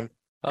time,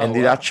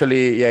 it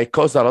actually it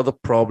caused a lot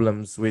of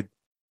problems with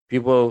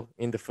people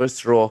in the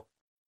first row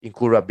in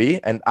Curva B,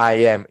 and I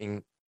am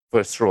in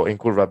first row in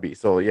Curva B.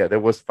 So yeah, that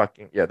was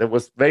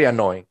very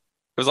annoying.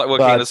 It was like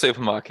working in a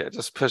supermarket,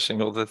 just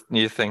pushing all the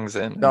new things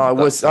in. No, it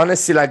was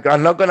honestly like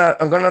I'm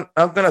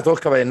gonna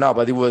talk about it now,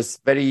 but it was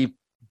very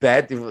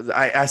bad.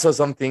 I saw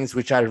some things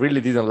which I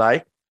really didn't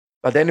like.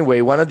 But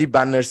anyway, one of the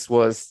banners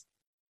was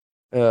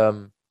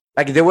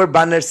like there were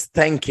banners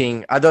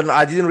thanking. I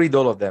didn't read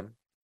all of them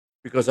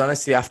because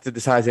honestly, after the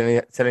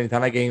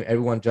Salernitana game,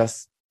 everyone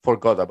just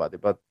forgot about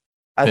it. But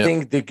I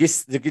think the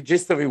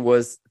gist of it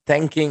was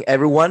thanking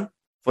everyone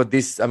for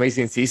this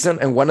amazing season.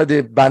 And one of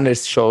the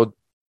banners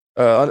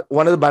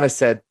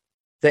said,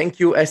 "Thank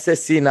you,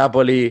 SSC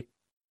Napoli,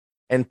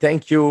 and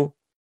thank you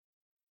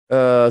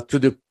to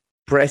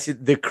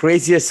the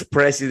craziest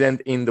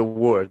president in the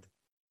world."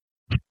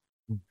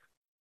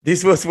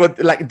 This was what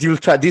like the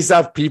ultra. These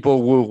are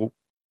people who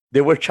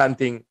they were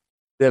chanting,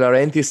 "De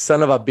Laurentiis,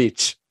 son of a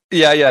bitch."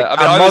 Yeah. Like, I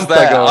mean, I was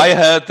there. I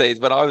heard these,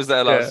 but I was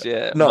there last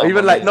year. No,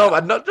 even like no,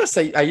 but not just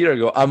a year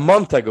ago. A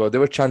month ago, they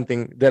were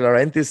chanting, "De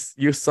Laurentiis,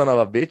 you son of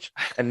a bitch,"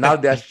 and now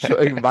they are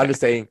showing Valo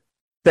saying,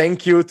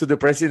 "Thank you to the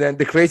president,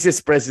 the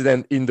craziest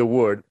president in the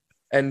world."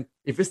 And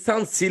if it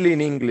sounds silly in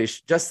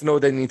English, just know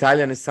that in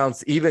Italian it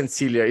sounds even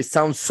sillier. It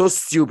sounds so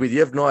stupid. You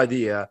have no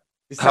idea.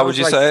 How would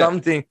you say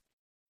something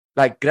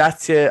like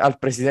 "Grazie al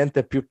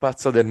presidente più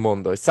pazzo del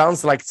mondo." It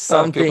sounds like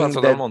something più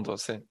pazzo del mondo,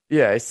 sì.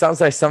 Yeah, it sounds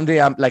like something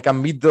like a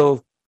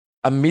middle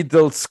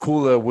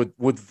schooler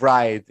would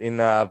write in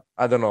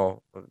I don't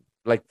know,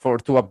 like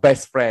to a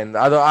best friend.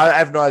 I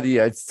have no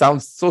idea. It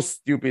sounds so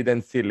stupid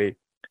and silly.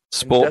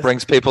 Sport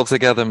brings people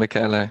together,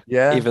 Michele.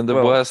 Yeah. Even the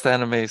worst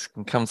enemies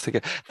can come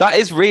together. That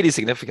is really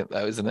significant,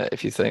 though, isn't it?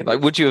 If you think,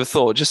 like, would you have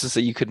thought, just as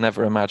you could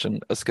never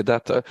imagine a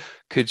Scudetto,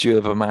 could you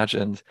have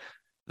imagined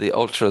the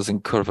ultras in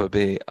Curva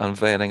B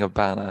unveiling a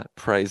banner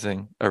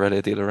praising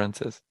Aurelio De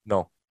Laurentiis?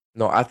 No.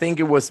 I think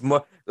it was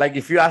more like,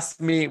 if you ask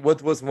me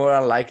what was more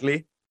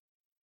unlikely,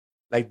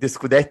 like the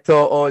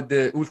Scudetto or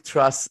the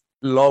ultras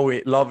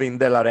loving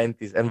De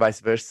Laurentiis and vice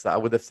versa, I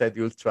would have said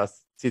the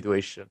ultras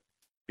situation,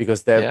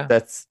 because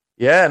that's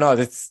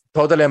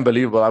totally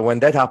unbelievable. Like, when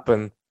that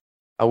happened,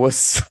 I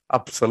was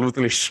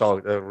absolutely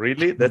shocked.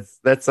 Really,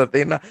 that's a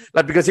thing.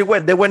 Like, because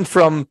they went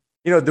from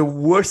the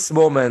worst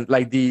moment,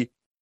 like the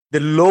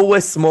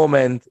lowest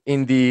moment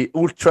in the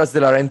ultras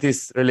De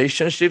Laurentiis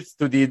relationships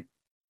to the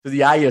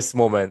highest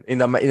moment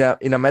in a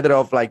matter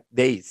of like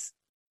days.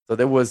 So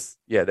that was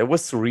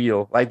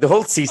surreal. Like, the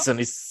whole season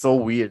is so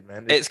weird,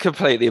 man. It's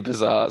completely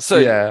bizarre. So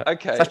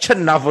okay, such a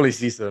Napoli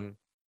season.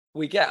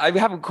 We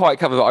haven't quite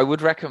covered it. I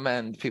would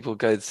recommend people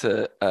go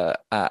to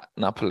at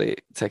Napoli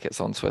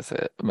tickets on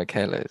Twitter,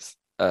 Michele's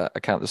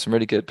account. There's some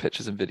really good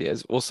pictures and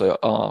videos. Also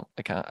our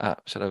account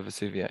at Shadow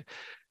Vesuvio.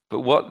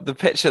 But the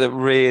picture that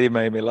really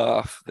made me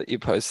laugh that you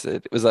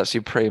posted was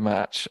actually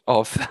pre-match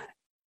of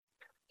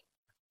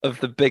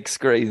the big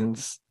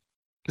screens.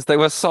 Because they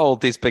were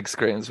sold, these big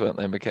screens, weren't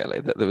they,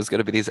 Michele? That there was going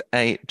to be these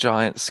 8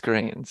 giant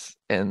screens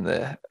in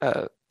the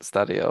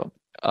Stadio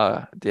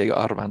Diego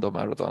Armando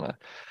Maradona.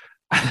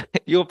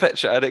 Your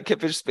picture, and it could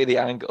just be the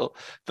angle,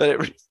 but it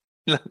really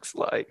looks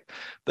like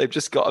they've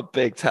just got a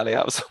big telly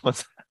out of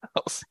someone's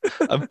house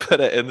and put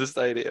it in the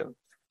stadium.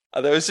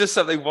 And there was just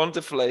something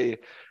wonderfully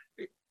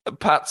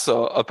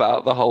pazzo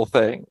about the whole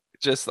thing.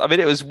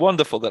 It was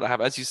wonderful that I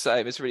have, as you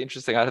say, it's really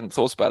interesting. I hadn't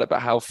thought about it,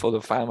 about how full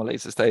of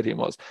families the stadium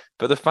was.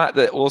 But the fact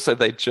that also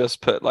they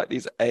just put like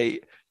these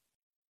 8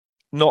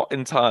 not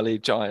entirely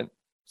giant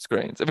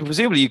screens. I mean,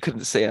 presumably you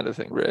couldn't see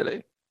anything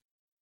really.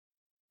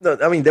 No,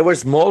 I mean, they were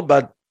small,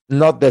 but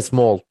not that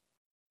small.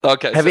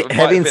 Okay,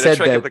 having said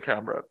that, the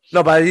camera.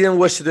 No, but I didn't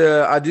watch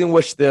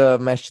the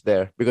match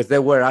there because they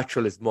were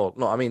actually small.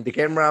 No, I mean, the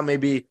camera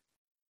maybe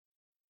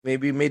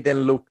made them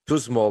look too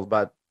small,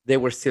 but they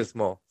were still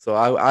small. So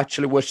I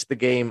actually watched the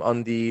game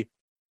on the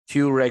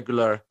 2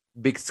 regular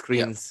big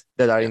screens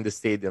that are in the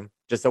stadium.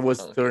 I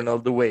was turned all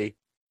the way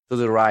to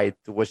the right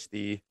to watch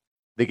the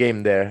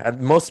game there,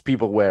 and most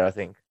people were. I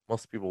think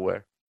most people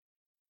were.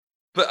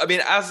 But I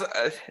mean,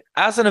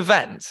 as an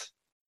event,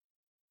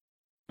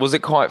 was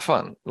it quite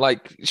fun?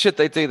 Like, should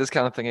they do this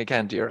kind of thing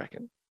again, do you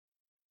reckon?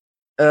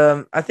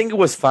 I think it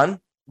was fun. It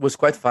was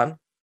quite fun.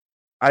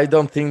 I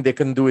don't think they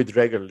can do it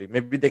regularly.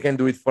 Maybe they can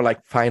do it for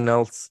like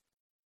finals.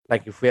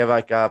 Like if we have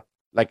like a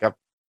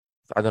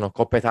I don't know,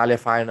 Coppa Italia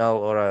final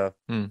or a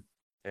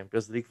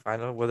Champions League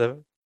final, whatever.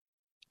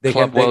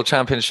 World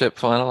Championship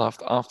final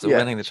after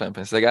winning the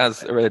Champions League,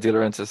 as Aurelio De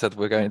Laurentiis said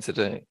we're going to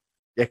do.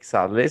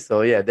 Exactly.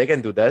 So yeah, they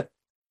can do that.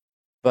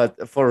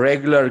 But for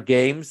regular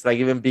games, like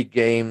even big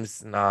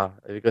games, nah,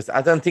 because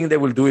I don't think they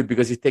will do it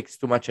because it takes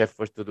too much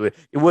effort to do it.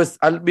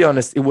 I'll be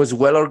honest, it was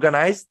well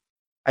organized.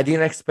 I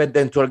didn't expect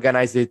them to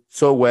organize it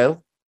so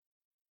well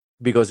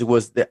because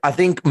I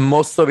think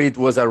most of it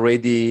was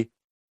already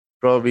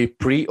probably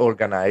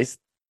pre-organized,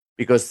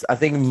 because I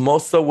think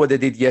most of what they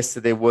did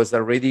yesterday was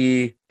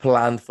already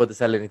planned for the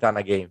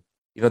Salernitana game.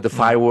 The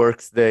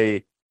fireworks,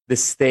 the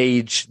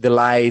stage, the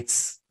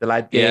lights, the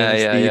light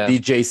games,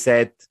 DJ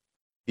set,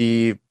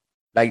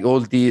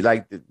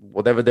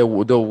 whatever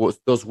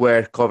those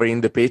were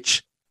covering the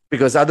pitch.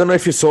 Because I don't know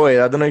if you saw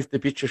it. I don't know if the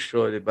picture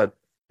showed it, but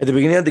at the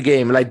beginning of the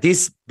game, like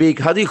this big,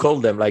 how do you call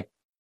them? Like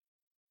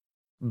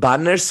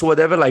banners,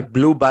 whatever, like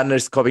blue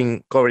banners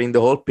covering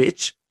the whole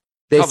pitch.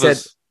 They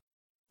Covers. said,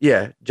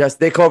 yeah, just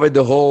they covered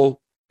the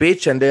whole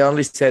pitch and they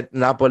only said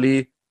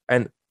Napoli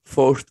and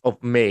 4th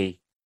of May.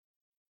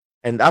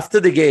 And after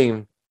the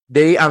game,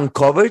 they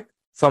uncovered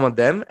some of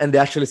them and they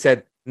actually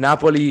said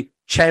Napoli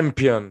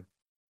champion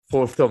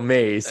 4th of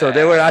May. So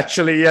they were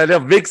actually, a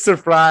big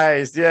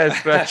surprise.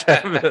 Yes, we're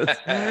champions.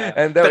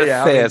 And Bit of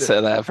yeah,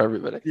 theatre there for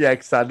everybody. yeah,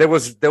 exactly.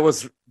 There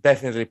was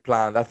definitely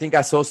planned. I think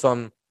I saw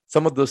some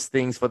of those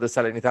things for the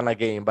Salernitana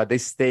game, but they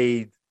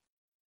stayed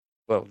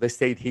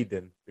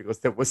hidden because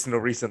there was no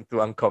reason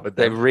to uncover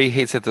They them.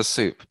 reheated the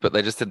soup, but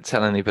they just didn't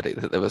tell anybody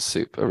that there was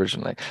soup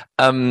originally.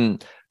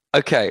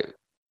 Okay,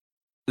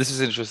 this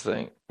is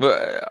interesting.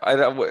 But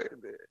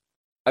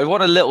I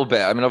want a little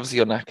bit. I mean, obviously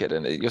you're knackered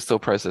and you're still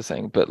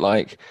processing, but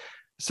like,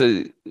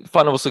 so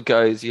final whistle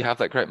goes. You have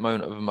that great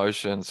moment of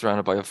emotion,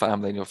 surrounded by your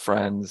family and your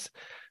friends.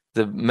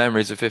 The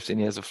memories of 15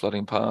 years of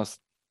flooding past.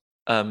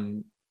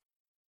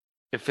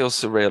 It feels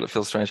surreal. It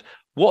feels strange.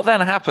 What then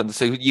happens?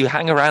 So you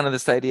hang around in the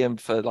stadium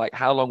for like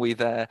how long were you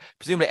there?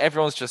 Presumably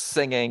everyone's just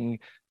singing,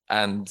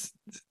 and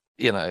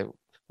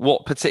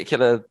what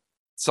particular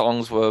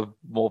songs were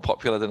more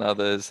popular than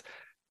others,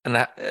 and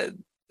that.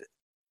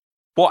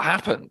 What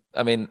happened?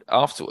 I mean,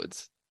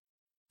 afterwards.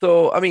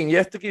 So, I mean, you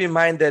have to keep in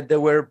mind that there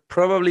were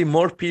probably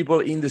more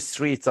people in the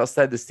streets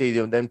outside the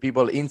stadium than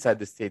people inside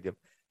the stadium,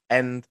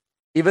 and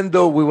even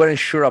though we weren't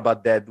sure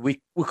about that,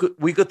 we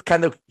could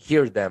kind of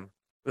hear them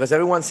because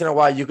every once in a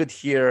while you could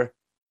hear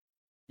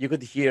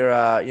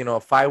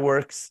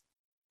fireworks.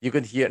 You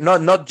could hear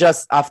not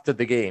just after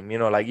the game,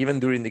 like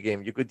even during the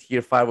game, you could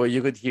hear fireworks.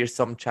 You could hear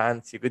some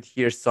chants. You could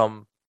hear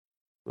some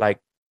like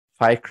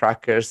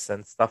firecrackers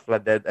and stuff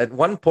like that. At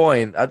one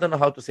point, I don't know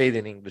how to say it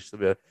in English,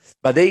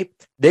 but they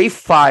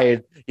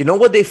fired. You know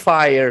what they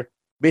fire?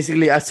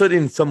 Basically, I saw it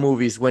in some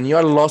movies when you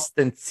are lost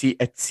at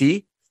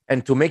sea,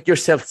 and to make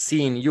yourself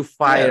seen, you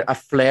fire a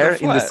flare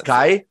in the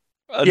sky.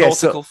 A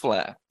nautical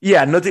flare.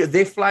 Yeah,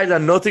 they fired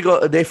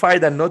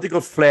a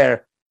nautical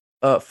flare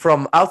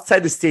from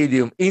outside the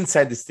stadium,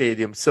 inside the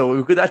stadium. So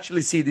we could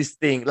actually see this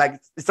thing. Like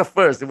it's a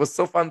first. It was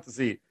so fun to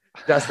see.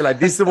 Just like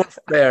this one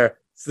flare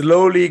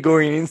slowly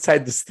going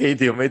inside the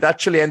stadium. It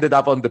actually ended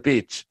up on the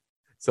pitch.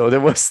 So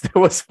there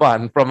was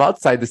fun from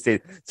outside the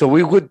stadium. So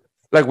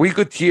we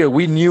could hear,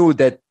 we knew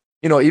that,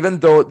 even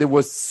though there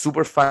was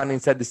super fun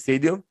inside the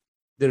stadium,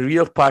 the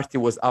real party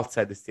was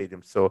outside the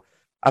stadium. So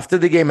after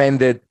the game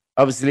ended,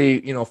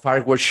 obviously,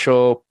 fireworks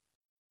show,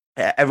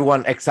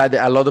 everyone excited,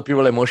 a lot of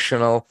people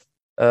emotional.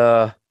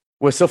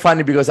 Was so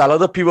funny because a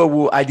lot of people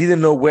who I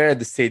didn't know were at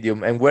the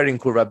stadium and were in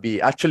Curva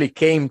B actually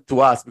came to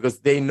us because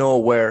they know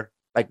where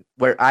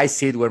I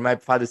sit, where my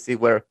father sits,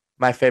 where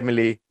my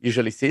family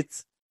usually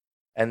sits.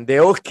 And they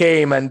all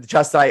came and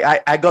just like,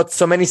 I got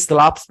so many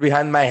slaps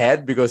behind my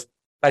head because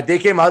like they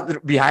came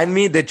out behind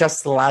me, they just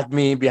slapped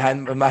me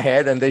behind my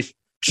head and they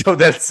showed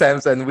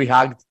themselves and we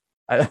hugged.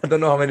 I don't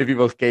know how many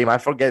people came. I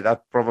forget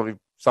that probably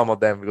some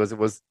of them because it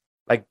was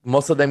like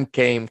most of them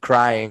came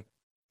crying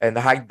and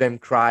I hugged them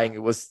crying.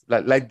 It was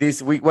like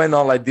this. We went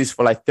on like this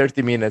for like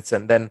 30 minutes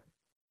and then,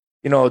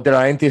 De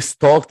Laurentiis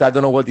talked. I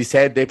don't know what he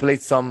said. They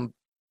played some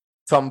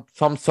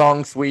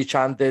songs, we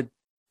chanted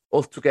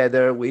all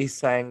together, we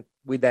sang,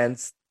 we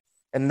danced,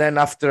 and then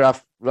after I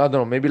don't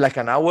know, maybe like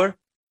an hour,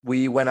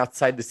 we went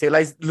outside the stadium.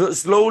 Like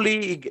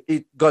slowly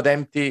it got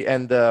empty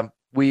and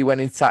we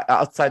went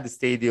outside the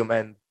stadium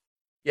and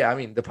yeah, I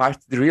mean the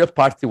real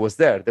party was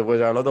there. There was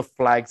a lot of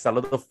flags, a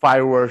lot of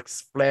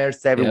fireworks,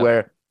 flares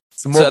everywhere. Yeah.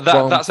 So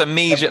that's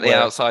immediately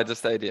everywhere. Outside the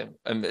stadium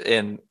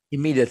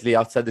immediately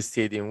outside the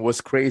stadium. It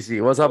was crazy.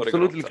 It was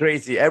absolutely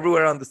crazy.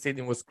 Everywhere on the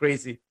stadium was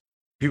crazy.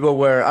 People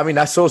were, I mean,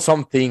 I saw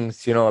some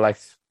things, I don't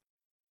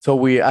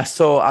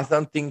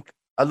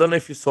know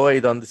if you saw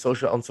it on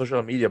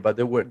social media, but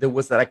there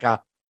was like I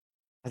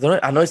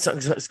know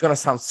it's going to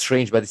sound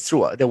strange, but it's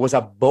true. There was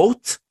a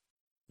boat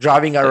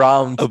driving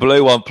around. A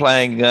blue one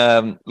playing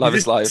Live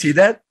is Live. See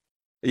that?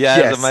 Yeah,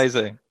 yes. It's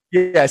amazing.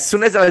 Yeah, as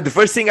soon as the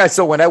first thing I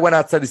saw when I went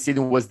outside the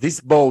stadium was this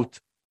boat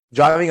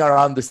driving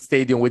around the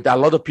stadium with a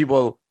lot of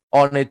people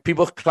on it.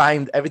 People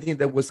climbed everything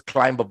that was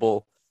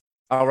climbable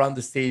around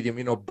the stadium,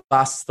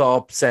 bus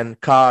stops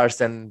and cars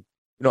and,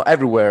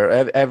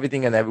 everywhere,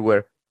 everything and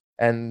everywhere.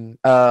 And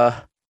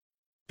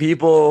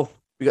people,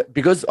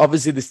 because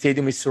obviously the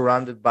stadium is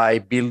surrounded by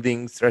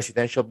buildings,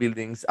 residential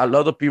buildings, a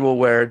lot of people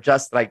were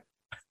just like,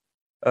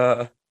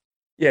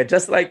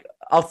 just like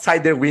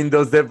outside their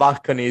windows, their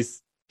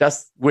balconies,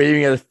 just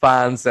waving at the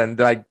fans and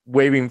like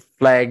waving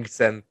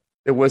flags. And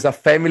there was a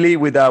family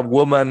with a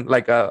woman,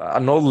 like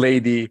an old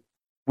lady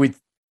with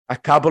a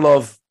couple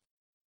of,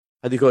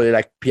 how do you call it,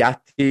 like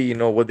piatti,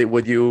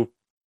 what you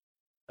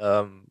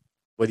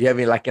have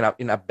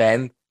in a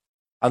band.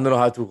 I don't know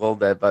how to call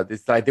that, but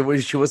it's like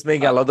she was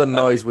making a lot of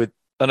noise with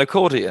an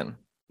accordion.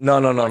 No,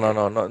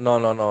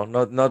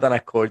 not an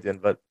accordion,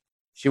 but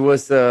she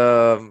was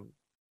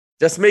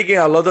just making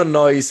a lot of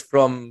noise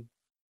from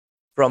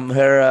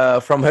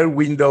her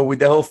window with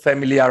the whole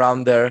family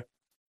around there.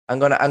 I'm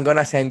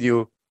gonna send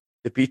you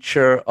the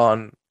picture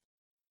on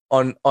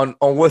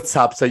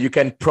WhatsApp so you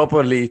can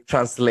properly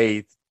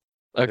translate.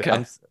 Okay,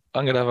 I'm,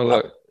 I'm gonna have a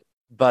look.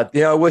 but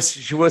yeah,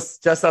 she was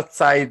just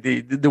outside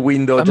the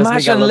window, just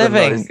making a lot of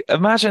noise.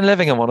 Imagine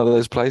living in one of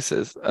those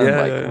places, and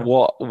Yeah, like yeah, yeah.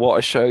 what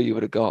a show you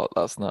would have got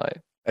last night.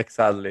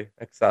 Exactly.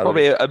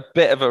 Probably a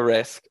bit of a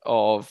risk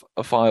of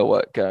a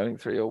firework going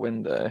through your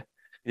window. That's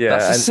Yeah,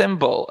 a and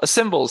symbol.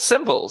 Symbols.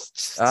 symbols.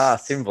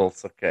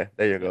 Okay,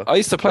 there you go. I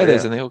used to play But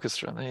those yeah. in the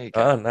orchestra. There you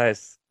go. Oh,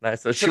 nice.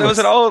 So So there was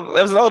an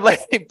old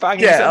lady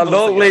banging yeah, an cymbals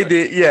old together.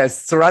 lady,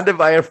 yes, surrounded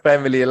by her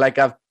family, like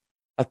a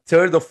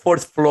third or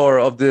fourth floor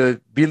of the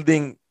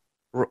building,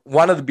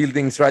 one of the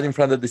buildings right in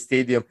front of the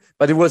stadium.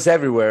 But it was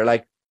everywhere.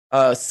 Like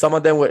some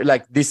of them were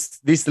like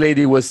this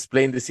lady was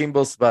playing the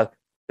cymbals, but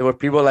there were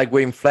people like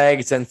waving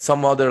flags, and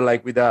some other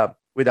like with a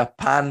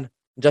pan,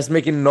 just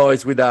making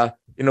noise with a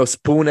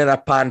spoon and a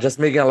pan, just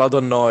making a lot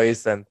of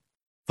noise, and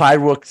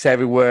fireworks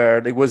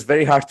everywhere. It was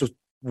very hard to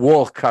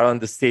walk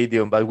around the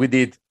stadium, but we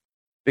did,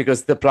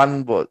 because the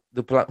plan was,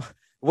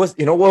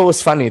 what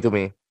was funny to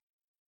me,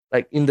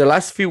 like in the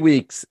last few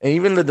weeks and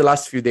even in the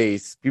last few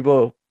days,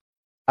 people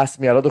asked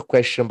me a lot of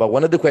questions, but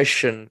one of the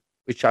questions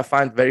which I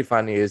find very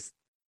funny is,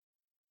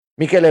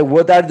 Michele,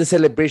 what are the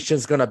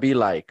celebrations gonna be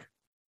like?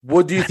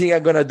 What do you think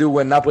I'm gonna do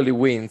when Napoli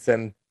wins,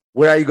 and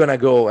where are you gonna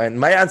go? And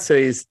my answer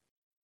is,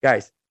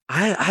 guys,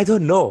 I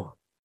don't know.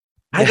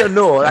 I don't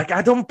know. Like,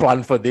 I don't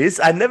plan for this.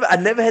 I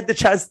never had the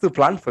chance to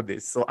plan for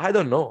this. So I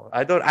don't know.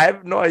 I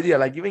have no idea.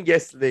 Like, even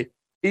yesterday,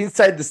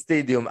 inside the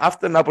stadium,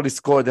 after Napoli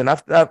scored and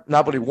after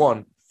Napoli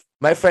won,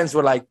 my friends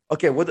were like,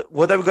 okay,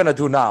 what are we gonna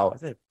do now? I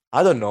said,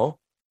 I don't know.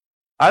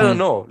 I don't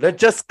know.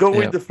 Let's just go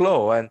with the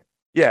flow. And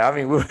yeah, I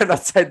mean, we went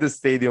outside the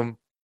stadium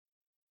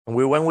and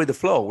we went with the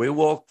flow. We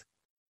walked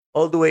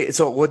all the way.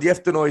 So what you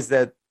have to know is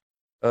that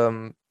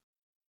the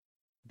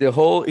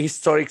whole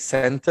historic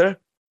center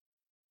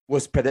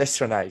was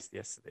pedestrianized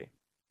yesterday.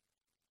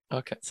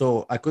 Okay.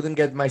 So I couldn't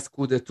get my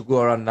scooter to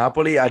go around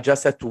Napoli. I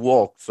just had to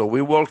walk. So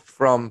we walked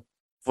from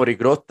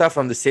Fuorigrotta,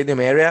 from the stadium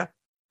area,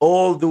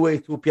 all the way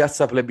to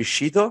Piazza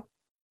Plebiscito.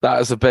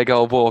 That is a big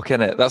old walk,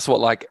 isn't it? That's what,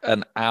 like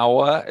an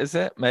hour, is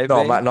it? Maybe.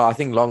 No, I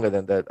think longer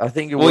than that. I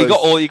think it was. You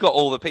got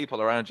all the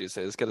people around you,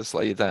 so it's going to slow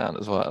you down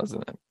as well,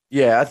 isn't it?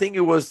 Yeah, I think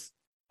it was.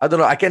 I don't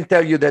know. I can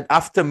tell you that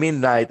after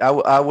midnight,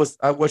 I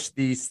watched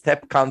the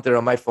step counter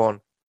on my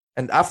phone,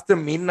 and after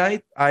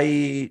midnight,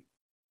 I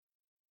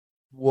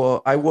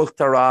walked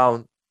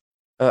around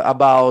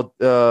about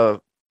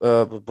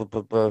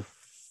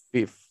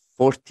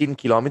 14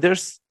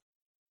 kilometers.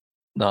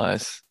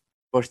 Nice.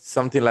 Or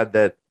something like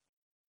that.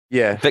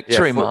 Yeah.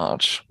 Victory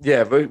March.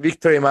 Yeah,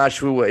 Victory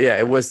March.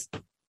 It was,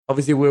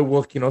 obviously we were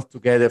walking all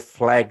together,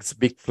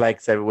 big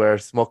flags everywhere,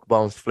 smoke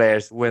bombs,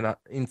 flares, went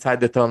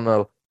inside the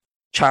tunnel,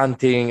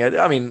 chanting.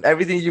 I mean,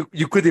 everything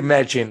you could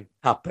imagine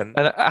happened.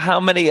 And how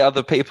many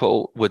other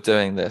people were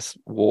doing this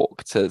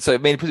walk to? So I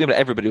mean, presumably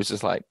everybody was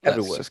just like,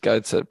 let's just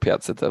go to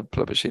Piazza del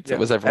Plebiscito. Yeah,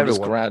 was everyone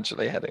just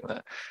gradually heading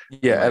there?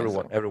 Yeah,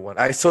 Amazing. everyone.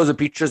 I saw the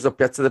pictures of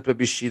Piazza del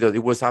Plebiscito.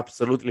 It was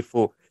absolutely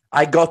full.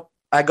 I got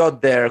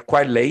there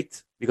quite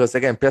late because,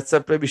 again, Piazza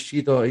del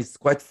Plebiscito is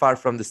quite far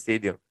from the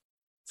stadium.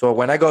 So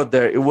when I got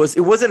there, it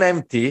wasn't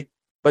empty,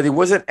 but it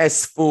wasn't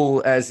as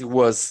full as it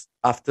was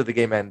after the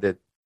game ended.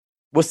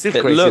 It was still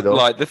crazy, looked though.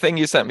 Like the thing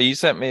you sent me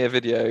a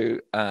video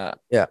at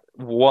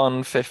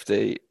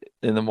 1:50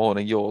 in the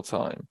morning your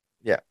time.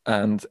 Yeah.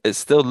 And it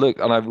still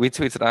looked, and we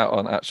tweeted out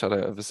on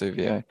 @Shadow of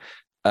Vesuvio.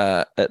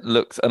 It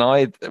looked, and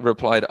I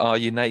replied, "Are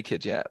you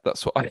naked yet?"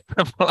 That's what I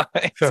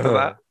replied to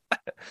that.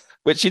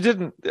 Which you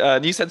didn't.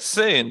 You said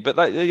soon,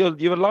 but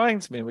you were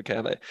lying to me,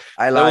 Michele.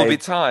 I lied.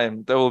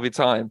 There will be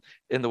time,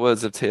 in the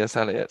words of T.S.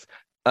 Eliot,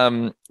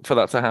 for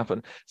that to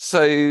happen.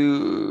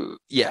 So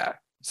yeah.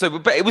 So,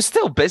 but it was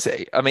still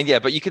busy. I mean, yeah,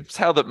 but you could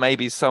tell that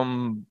maybe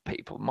some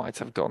people might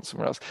have gone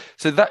somewhere else.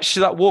 So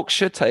that walk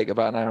should take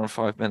about an hour and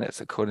 5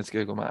 minutes, according to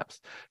Google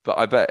Maps. But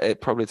I bet it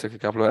probably took a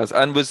couple of hours.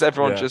 And was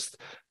everyone just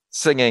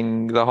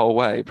singing the whole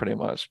way, pretty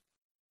much?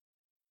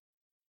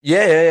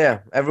 Yeah.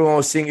 Everyone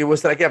was singing. It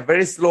was like a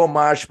very slow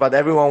march, but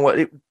everyone was.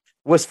 It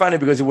was funny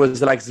because it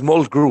was like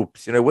small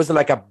groups. It wasn't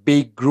like a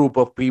big group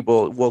of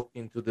people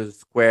walking to the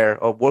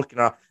square or walking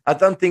around. I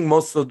don't think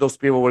most of those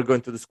people were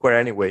going to the square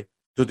anyway,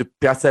 to the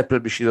Piazza del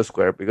Plebiscito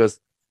square,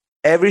 because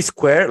every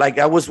square, like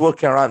I was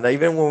walking around,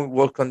 even when we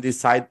walk on this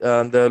side,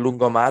 on the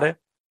Lungomare,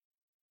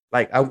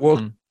 like I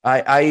walked,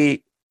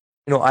 I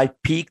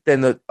peeked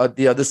and at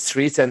the other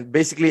streets, and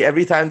basically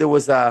every time there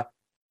was a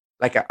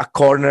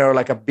corner or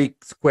like a big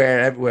square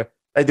everywhere,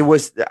 like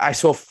I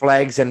saw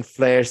flags and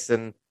flares,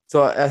 and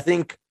so I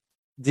think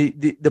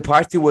the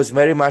party was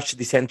very much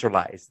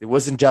decentralized. It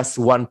wasn't just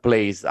one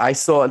place. I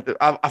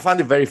found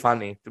it very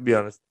funny, to be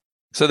honest.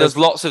 So there's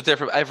lots of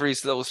different, every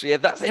little street. Yeah,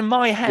 that's in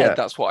my head. Yeah.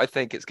 That's what I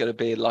think it's going to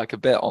be like a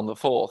bit on the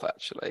 4th,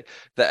 actually.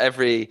 That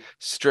every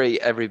street,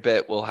 every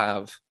bit will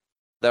have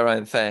their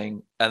own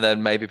thing, and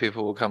then maybe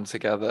people will come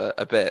together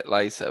a bit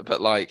later. But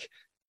like,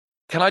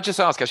 can I just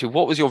ask, actually,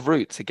 what was your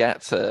route to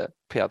get to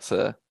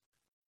Piazza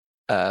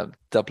del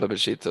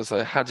Plebiscito?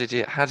 So how did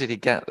you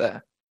get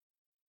there?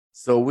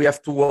 So we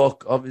have to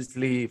walk,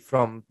 obviously,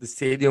 from the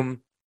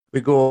stadium.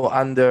 We go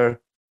under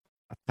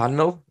a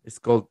tunnel. It's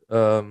called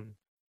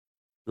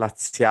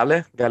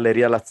Laziale,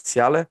 Galleria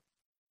Laziale.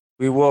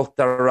 We walked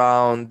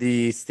around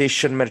the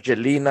station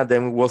Mergellina,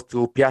 then we walked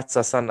to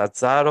Piazza San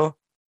Lazzaro,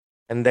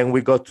 and then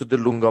we got to the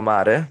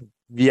Lungomare,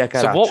 Via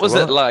So what was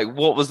it Caracciolo. like?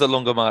 What was the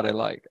Lungomare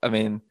like? I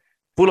mean,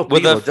 Full of were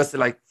people, the just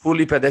like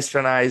fully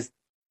pedestrianized,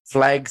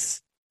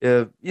 flags.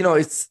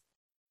 It's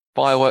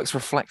fireworks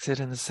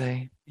reflected in the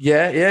sea?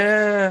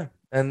 yeah,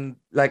 and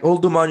like all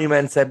the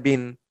monuments have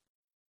been,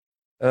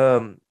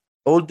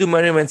 all the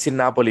monuments in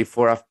Napoli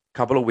for a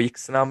couple of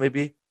weeks now,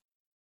 maybe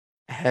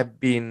have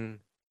been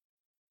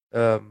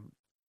um,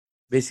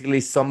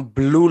 basically some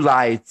blue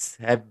lights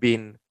have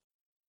been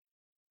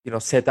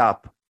set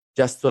up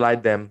just to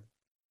light them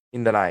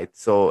in the night.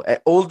 So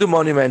all the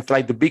monuments,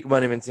 like the big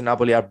monuments in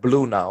Napoli, are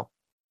blue now.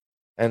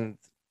 And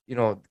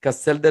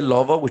Castel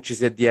dell'Ovo, which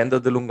is at the end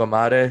of the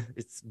Lungomare,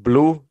 it's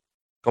blue,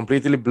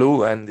 completely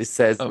blue, and it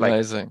says like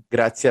Amazing.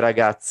 "Grazie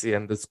ragazzi"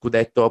 and the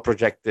Scudetto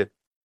projected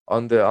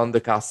on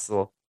the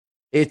castle.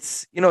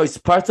 It's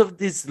part of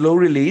this slow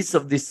release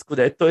of this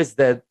Scudetto, is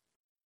that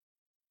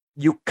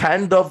you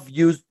kind of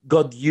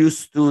got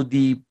used to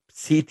the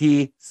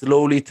city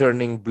slowly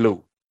turning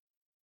blue.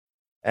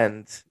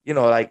 And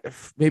like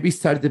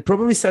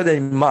probably started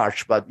in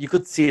March, but you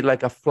could see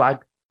like a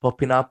flag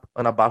popping up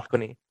on a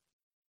balcony,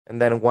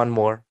 and then one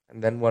more,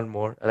 and then one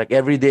more, like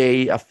every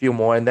day a few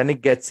more, and then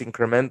it gets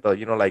incremental,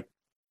 like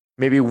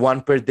maybe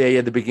one per day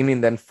at the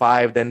beginning, then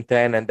 5, then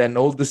 10, and then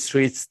all the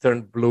streets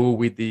turn blue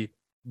with the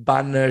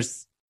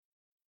banners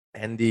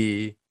and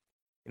the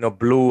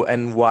blue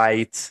and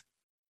white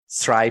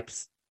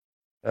stripes.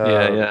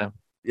 Yeah.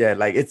 Yeah,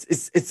 like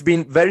it's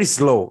been very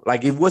slow.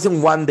 Like it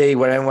wasn't one day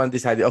where everyone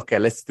decided, okay,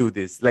 let's do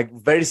this. Like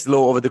very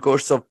slow over the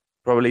course of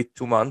probably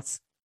 3 months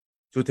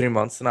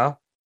now.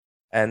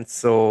 And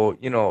so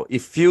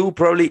if you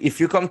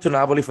come to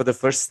Napoli for the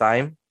first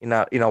time in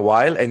a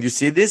while and you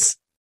see this,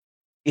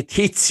 it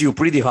hits you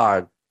pretty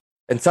hard.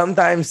 And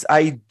sometimes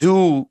I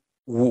do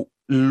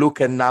look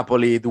at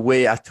Napoli the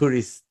way a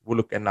tourist would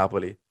look at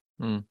Napoli.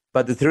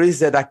 But the truth is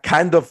that I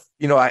kind of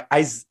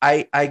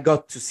I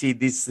got to see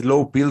this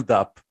slow build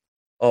up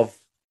of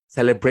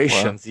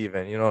celebrations. Wow.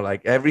 Even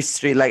like every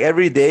street, like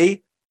every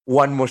day,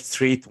 one more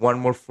street, one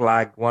more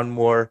flag, one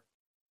more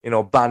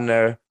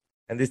banner,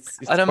 and it's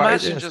and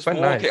imagine just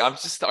walking.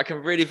 Nice. I can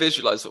really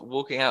visualize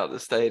walking out of the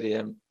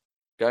stadium,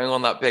 going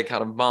on that big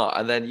kind of march,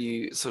 and then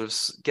you sort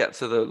of get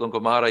to the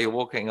Lungomare. You're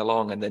walking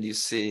along, and then you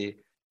see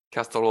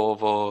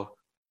Castelovo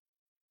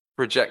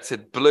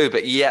projected blue,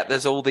 but yet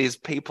there's all these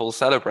people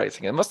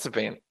celebrating. It must have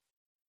been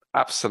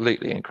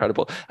absolutely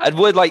incredible. And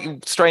were like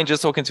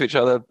strangers talking to each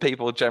other,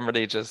 people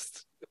generally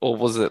just, or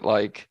was it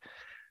like,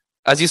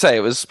 as you say,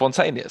 it was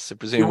spontaneous,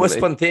 presumably? It was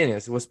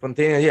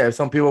spontaneous. Yeah,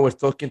 some people were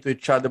talking to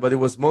each other, but it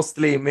was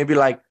mostly maybe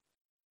like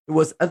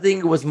I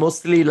think it was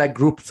mostly like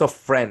groups of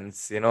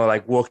friends,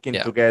 like walking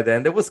together,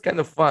 and it was kind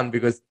of fun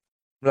because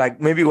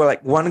like maybe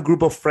like one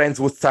group of friends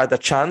would start a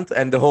chant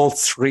and the whole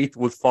street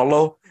would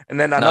follow, and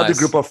then another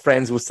group of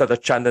friends would start a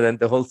chant and then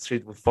the whole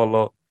street would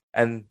follow,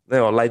 and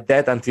like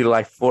that until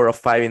like 4 or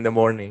 5 in the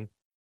morning.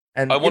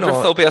 And I wonder if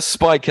there'll be a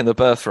spike in the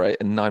birth rate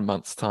in 9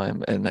 months'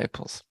 time in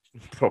Naples.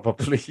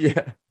 Probably,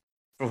 yeah.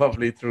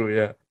 Probably true,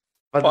 yeah.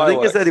 But the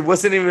thing is that it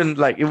wasn't even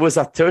like, it was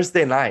a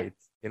Thursday night,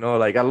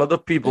 like a lot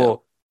of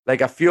people,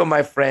 like a few of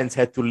my friends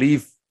had to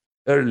leave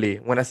early.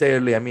 When I say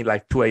early, I mean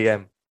like 2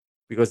 a.m.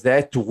 because they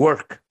had to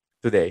work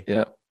today.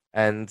 Yeah.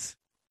 And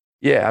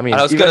yeah, I mean, and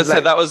I was going to say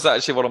that was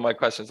actually one of my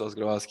questions I was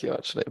going to ask you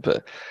actually,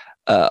 but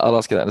I'll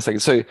ask you that in a second.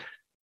 So,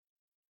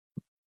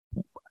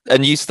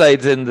 and you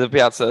stayed in the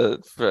piazza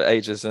for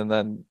ages and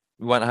then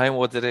went home,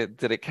 or did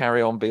it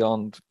carry on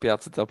beyond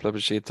Piazza del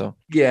Plebiscito?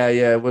 Yeah,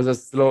 it was a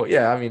slow.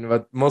 Yeah, I mean,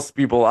 but most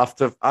people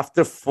after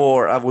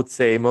 4, I would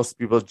say most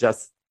people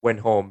just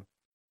went home.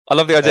 I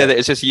love the idea that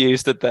it's just you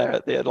stood there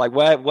at the end. Like,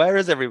 where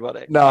is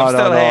everybody? No.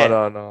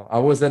 I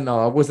wasn't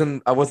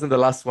the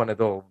last one at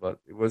all. But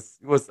it was.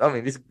 I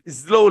mean, it's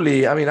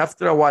slowly. I mean,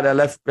 after a while, I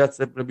left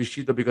Piazza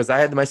Plebiscito because I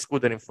had my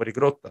scooter in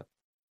Fuorigrotta.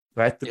 So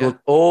I had to go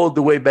all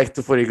the way back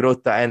to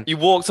Fuorigrotta, and you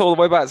walked all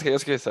the way back to get your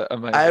scooter.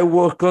 Amazing. I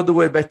walked all the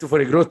way back to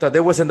Fuorigrotta.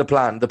 That wasn't the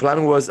plan. The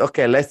plan was,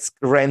 okay, let's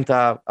rent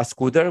a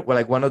scooter,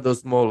 like one of those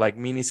small like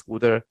mini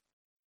scooter,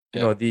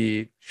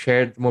 the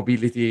shared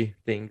mobility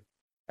thing,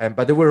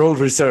 but they were all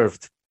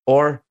reserved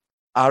or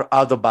are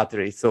out of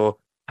battery. So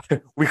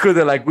we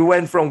couldn't we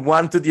went from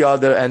one to the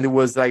other, and it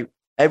was like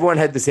everyone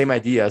had the same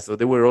idea, so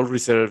they were all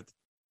reserved.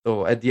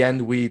 So at the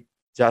end, we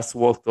just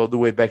walked all the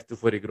way back to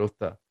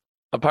Fuorigrotta.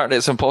 Apparently,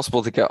 it's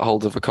impossible to get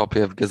hold of a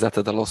copy of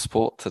Gazzetta dello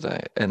Sport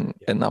today in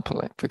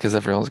Napoli because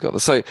everyone's got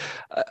this. So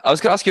I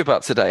was going to ask you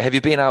about today. Have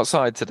you been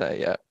outside today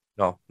yet?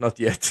 No, not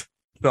yet.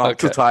 No, I'm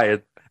too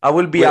tired. I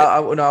will be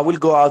out. I will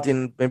go out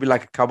in maybe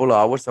like a couple of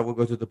hours. I will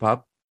go to the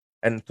pub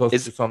and talk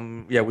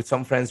to with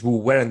some friends who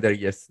weren't there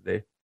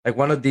yesterday. Like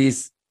one of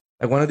these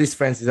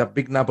friends is a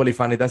big Napoli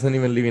fan. He doesn't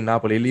even live in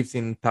Napoli. He lives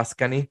in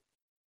Tuscany.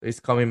 So he's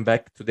coming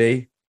back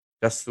today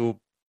just to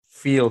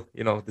feel,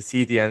 the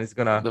city, and it's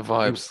gonna The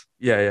vibes.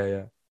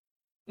 Yeah.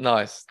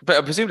 Nice.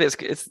 But presumably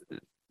it's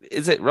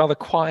is it rather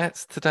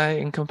quiet today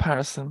in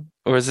comparison?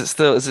 Or is it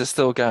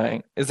still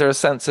going? Is there a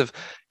sense of,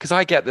 because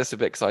I get this a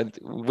bit, because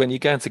when you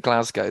go into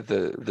Glasgow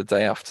the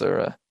day after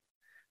a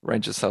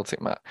Rangers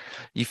Celtic match,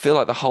 you feel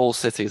like the whole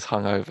city is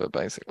hungover,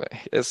 basically.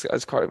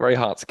 It's quite very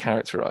hard to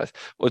characterize.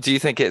 Or do you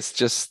think it's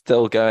just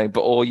still going,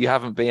 or you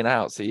haven't been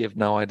out, so you have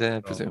no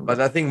idea, presumably? But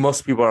I think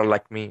most people are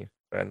like me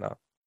right now.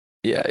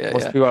 Yeah.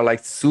 Most people are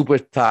like super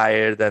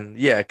tired, and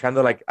kind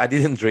of like I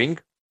didn't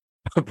drink,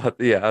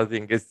 but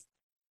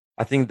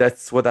I think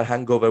that's what a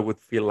hangover would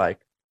feel like,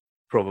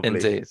 probably.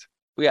 Indeed.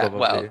 Yeah, Probably.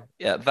 well,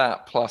 yeah,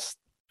 that plus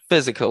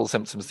physical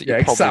symptoms that you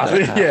Yeah, probably exactly.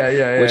 don't have,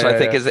 Yeah, which I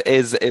think yeah.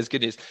 is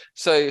good news.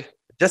 So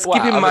Just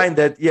keep in mind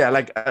that,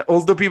 like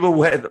all the people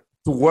who had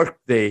to work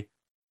day,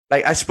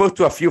 like I spoke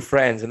to a few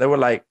friends and they were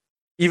like,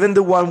 even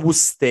the one who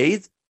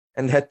stayed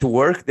and had to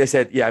work, they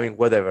said, yeah, I mean,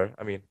 whatever.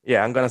 I mean,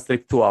 yeah, I'm going to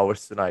sleep 2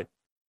 hours tonight.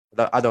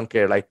 I don't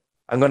care. Like,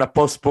 I'm going to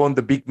postpone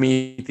the big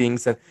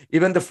meetings. And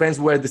even the friends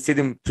who were at the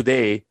stadium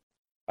today,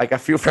 like a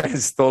few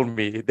friends told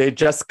me, they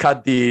just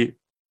cut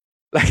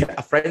like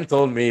a friend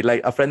told me,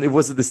 like a friend who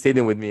was at the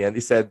stadium with me, and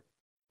he said,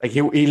 like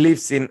he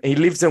lives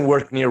and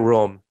works near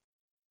Rome.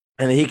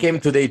 And he came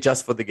today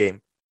just for the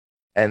game.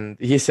 And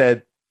he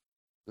said,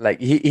 like,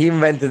 he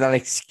invented an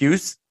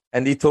excuse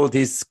and he told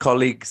his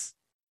colleagues,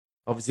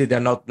 obviously they're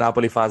not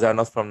Napoli fans, they're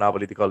not from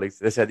Napoli, the colleagues.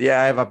 They said,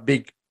 yeah, I have a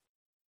big,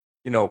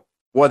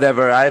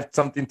 whatever, I have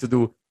something to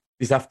do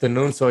this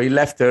afternoon. So he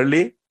left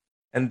early.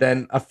 And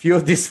then a few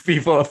of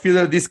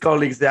these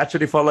colleagues, they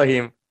actually follow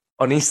him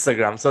on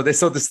Instagram. So they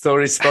saw the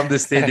stories from the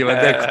stadium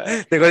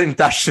and they got in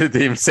touch with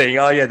him saying,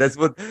 oh yeah,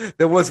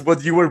 that was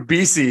what you were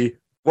busy.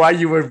 Why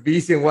you were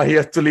busy and why you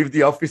had to leave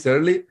the office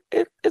early.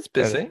 It's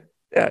busy.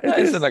 It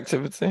is an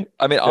activity.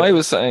 I mean, I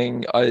was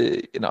saying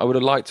I would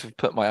have liked to have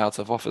put my out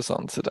of office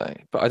on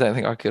today, but I don't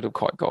think I could have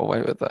quite got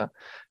away with that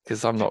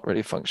because I'm not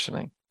really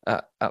functioning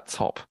at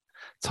top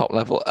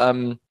level.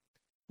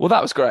 Well,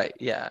 that was great.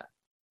 Yeah.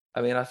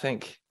 I mean, I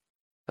think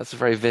that's a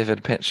very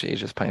vivid picture you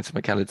just painted,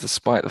 Michele,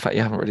 despite the fact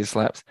you haven't really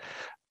slept.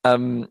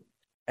 And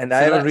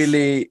I haven't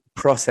really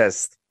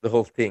processed the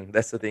whole thing.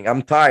 That's the thing.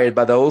 I'm tired,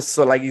 but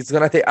also like it's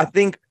gonna take. I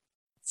think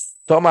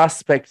some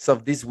aspects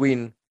of this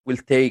win will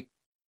take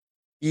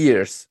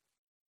years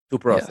to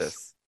process.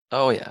 Yes.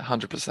 Oh yeah,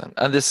 100%.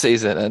 And this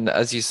season, and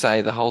as you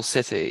say, the whole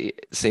city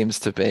seems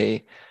to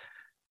be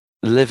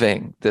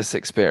living this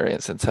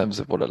experience in terms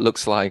of what it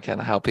looks like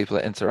and how people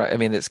interact. I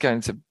mean, it's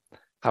going to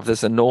have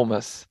this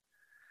enormous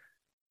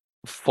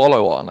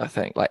follow on, I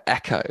think, like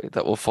echo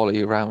that will follow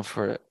you around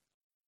for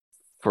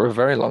a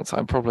very long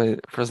time, probably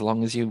for as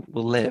long as you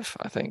will live,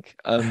 I think.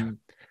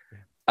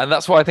 And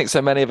that's why I think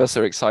so many of us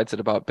are excited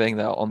about being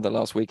there on the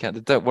last weekend.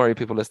 And don't worry,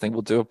 people listening,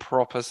 we'll do a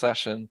proper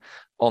session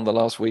on the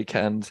last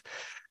weekend.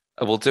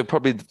 And we'll do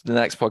probably the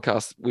next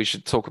podcast. We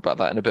should talk about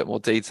that in a bit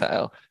more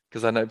detail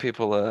because I know there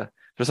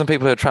are some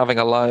people who are traveling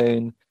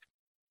alone.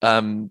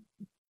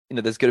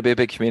 There's going to be a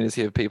big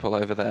community of people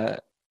over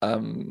there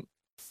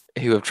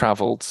who have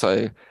traveled.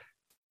 So,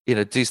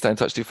 do stay in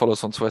touch. Do follow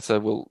us on Twitter.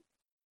 We'll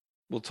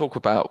talk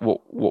about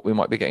what we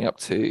might be getting up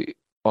to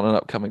on an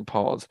upcoming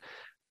pod.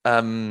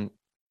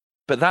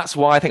 But that's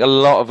why I think a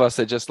lot of us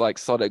are just like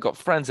solid. Got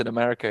friends in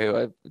America who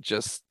have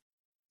just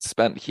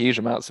spent huge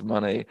amounts of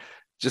money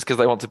just because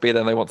they want to be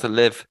there and they want to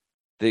live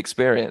the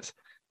experience.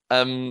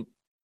 Do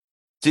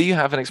you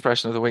have an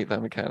expression of the week there,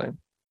 Michele?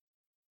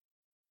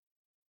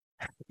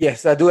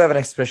 Yes, I do have an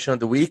expression of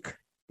the week.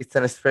 It's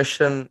an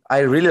expression I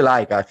really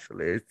like,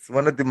 actually. It's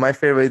one of my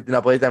favorite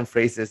Napolitan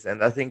phrases,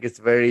 and I think it's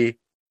very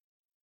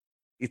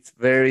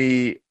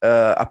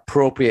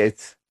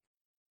appropriate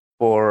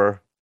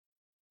for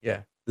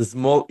the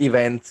small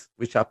event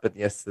which happened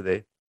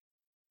yesterday.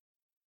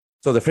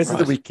 So the phrase of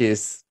the week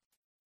is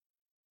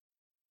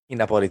in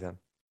Napolitan.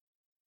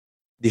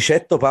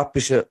 Dicetto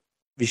pappice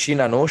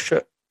vicina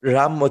noce,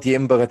 rammo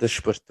tiempo che te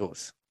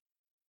spirtoso.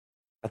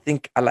 I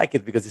think I like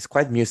it because it's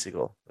quite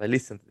musical. I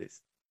listen to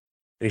this.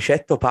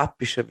 Ricetto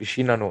pappice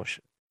vicina noce,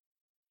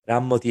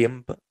 rammo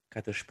tiempo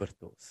che te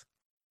spirtoso.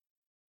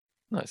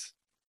 Nice.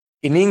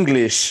 In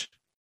English,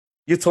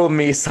 you told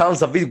me it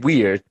sounds a bit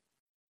weird,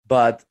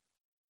 but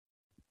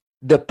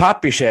the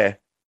papice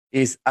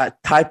is a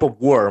type of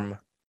worm.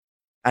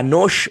 A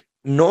noche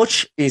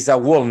is a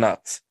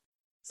walnut.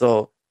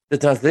 So the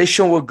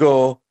translation will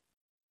go,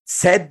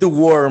 set the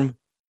worm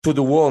to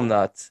the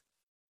walnut.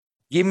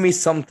 Give me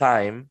some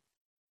time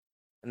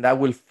and I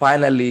will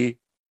finally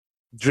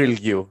drill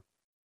you.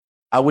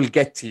 I will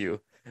get to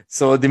you.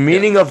 So the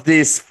meaning of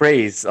this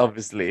phrase,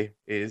 obviously,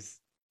 is,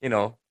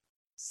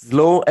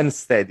 slow and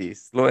steady.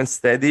 Slow and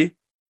steady,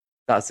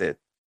 that's it.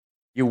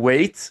 You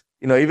wait,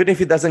 even if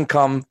it doesn't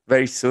come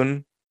very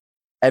soon,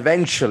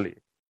 eventually,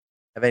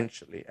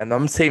 and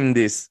I'm saying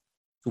this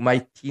to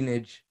my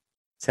teenage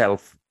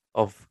self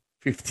of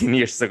 15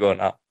 years ago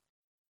now,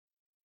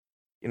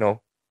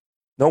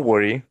 don't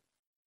worry,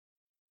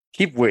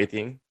 keep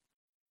waiting,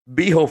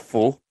 be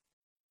hopeful,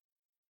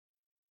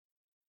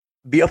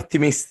 be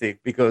optimistic,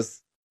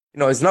 because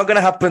it's not going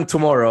to happen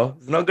tomorrow.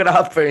 It's not going to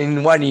happen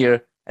in 1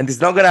 year, and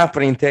it's not going to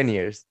happen in 10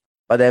 years.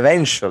 But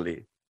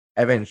eventually,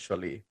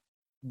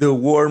 the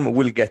worm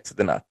will get to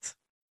the nut.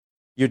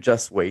 You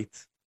just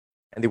wait,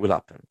 and it will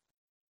happen.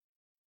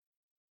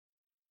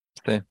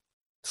 Sì,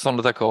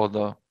 sono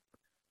d'accordo.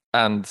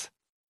 And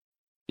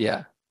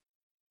yeah,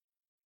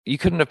 you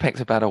couldn't have picked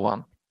a better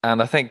one.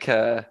 And I think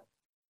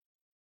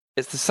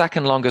it's the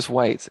second longest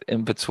wait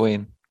in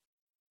between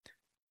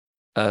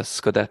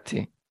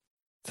Scudetti,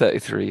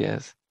 33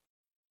 years.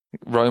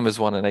 Roma's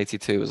one in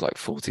 82 was like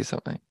 40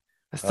 something.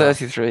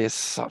 33 is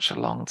such a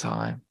long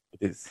time.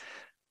 It is.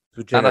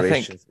 2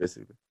 generations,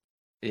 basically.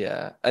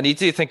 Yeah. And you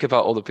do think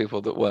about all the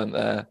people that weren't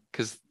there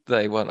because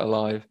they weren't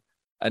alive.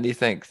 And you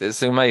think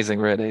it's amazing,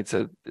 really,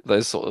 to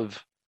those sort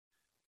of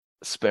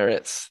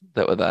spirits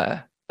that were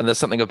there. And there's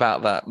something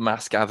about that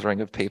mass gathering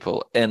of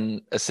people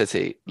in a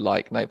city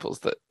like Naples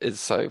that is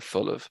so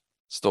full of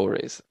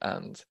stories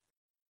and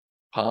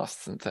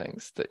pasts and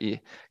things that you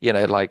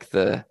like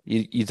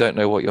you don't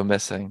know what you're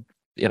missing,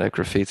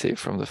 graffiti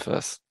from the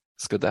first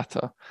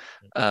Scudetto.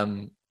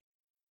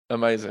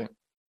 Amazing.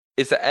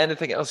 Is there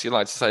anything else you'd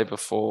like to say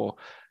before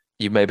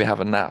you maybe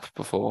have a nap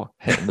before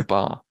hitting the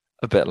bar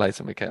a bit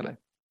later, Michele?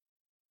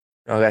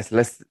 Oh, guys,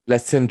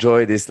 let's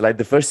enjoy this. Like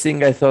the first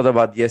thing I thought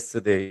about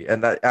yesterday,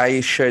 and I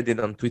shared it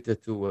on Twitter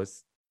too,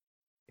 was,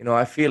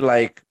 I feel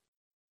like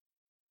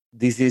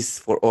this is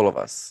for all of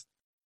us.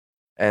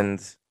 And,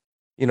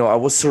 I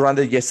was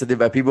surrounded yesterday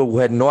by people who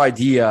had no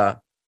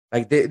idea.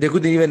 Like they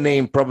couldn't even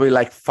name probably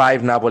like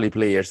 5 Napoli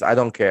players. I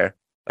don't care.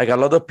 Like a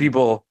lot of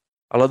people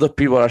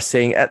are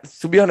saying,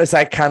 to be honest,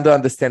 I kind of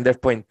understand their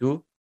point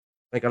too.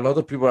 Like a lot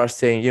of people are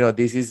saying,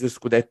 this is the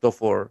Scudetto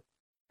for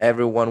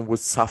everyone who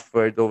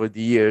suffered over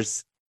the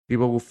years,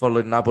 people who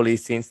followed Napoli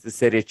since the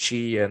Serie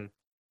C. And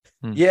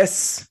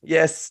yes,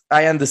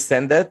 I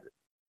understand that.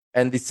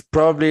 And it's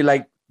probably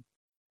like,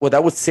 what I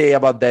would say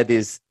about that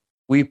is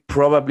we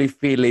probably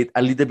feel it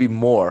a little bit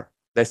more.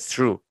 That's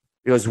true.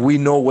 Because we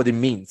know what it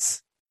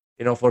means.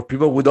 For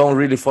people who don't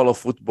really follow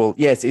football,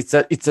 yes, it's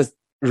a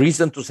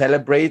reason to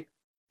celebrate.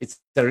 It's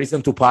a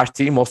reason to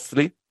party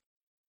mostly.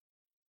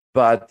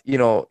 But,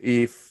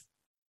 if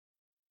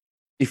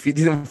you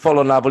didn't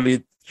follow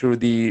Napoli through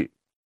the,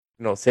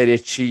 Serie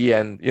C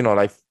and,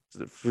 like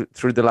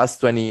through the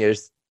last 20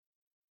 years,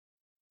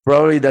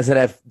 probably doesn't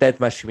have that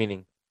much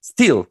meaning.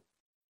 Still,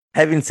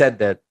 having said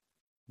that,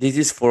 this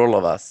is for all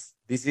of us.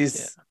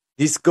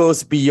 This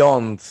goes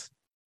beyond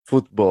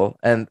football.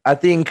 And I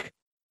think,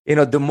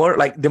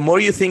 the more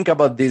you think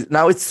about this,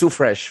 now it's too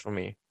fresh for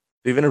me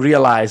to even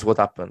realize what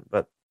happened.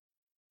 But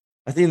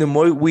I think the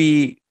more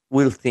we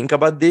will think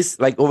about this,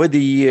 like over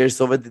the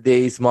years, over the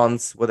days,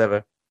 months,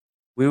 whatever,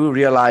 we will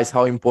realize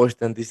how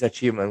important this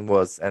achievement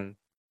was. And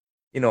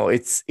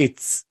it's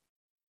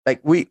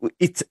like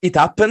it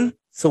happened,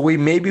 so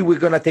we're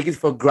gonna take it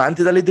for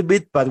granted a little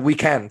bit, but we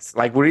can't.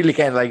 Like we really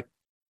can't. Like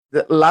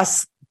the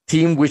last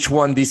team which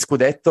won this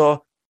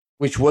Scudetto,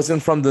 which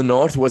wasn't from the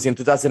north, was in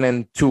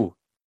 2002,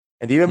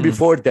 and even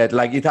before that,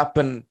 like it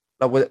happened.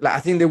 Like, I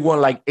think they won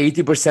like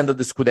 80% of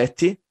the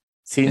Scudetti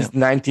since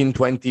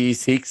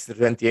 1926,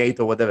 28,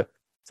 or whatever.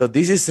 So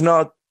this is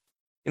not.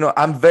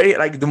 I'm very,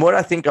 like, the more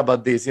I think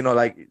about this,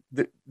 like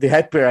the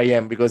happier I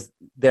am because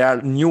there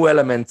are new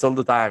elements all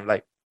the time.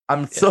 Like,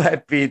 I'm so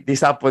happy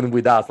this happened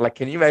with us. Like,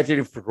 can you imagine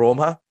if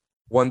Roma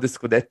won the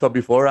Scudetto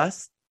before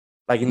us?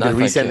 Like in the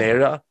recent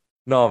era?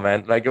 No,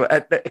 man. Like,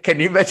 can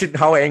you imagine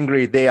how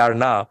angry they are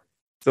now?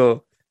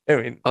 So, I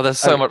mean. Oh, there's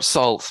so much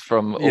salt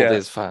from all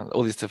these fans,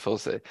 all these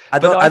tifosi.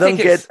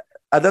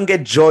 I don't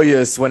get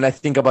joyous when I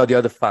think about the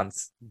other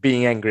fans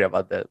being angry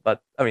about that.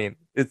 But, I mean,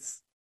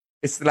 it's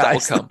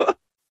nice.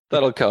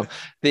 That'll come.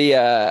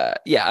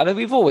 And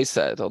we've always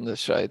said on this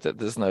show that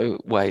there's no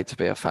way to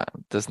be a fan.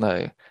 There's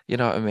no, you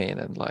know what I mean?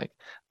 And like,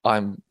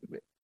 I'm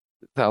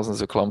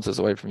thousands of kilometers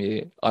away from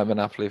you. I'm a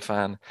Napoli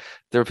fan.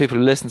 There are people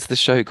who listen to the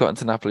show who got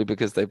into Napoli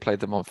because they played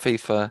them on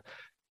FIFA.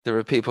 There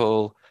are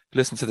people who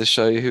listen to the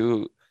show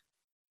who,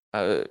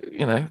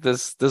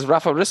 there's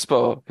Rafa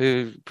Rispo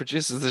who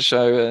produces the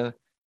show.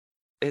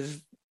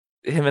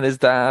 Him and his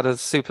dad are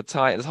super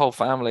tight. His whole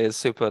family is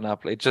super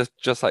Napoli,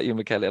 just like you,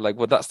 Michele. Like,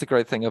 well, that's the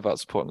great thing about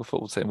supporting a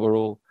football team. We're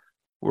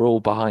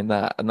all behind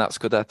that, and that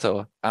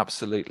Scudetto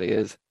absolutely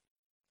is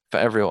for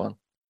everyone.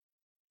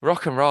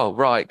 Rock and roll,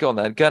 right? Go on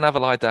then. Go and have a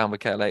lie down,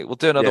 Michele. We'll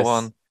do another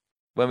one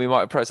when we might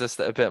have processed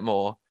it a bit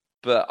more.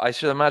 But I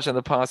should imagine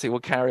the party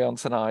will carry on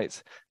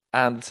tonight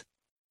and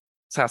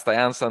Saturday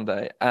and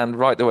Sunday, and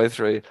right the way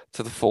through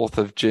to the 4th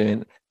of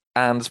June,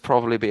 and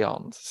probably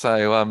beyond.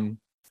 So,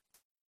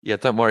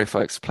 don't worry,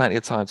 folks. Plenty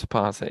of time to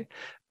party.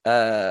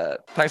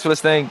 Thanks for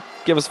listening.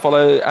 Give us a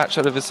follow at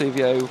Shadow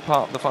Vesuvio,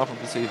 part of the Far From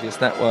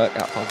Vesuvius network,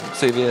 at Far From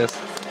Vesuvius.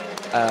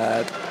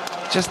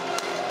 Just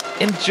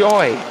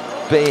enjoy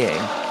being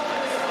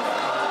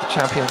the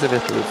champions of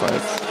Italy,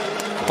 folks.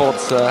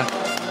 Forza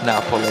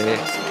Napoli.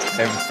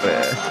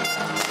 Sempre.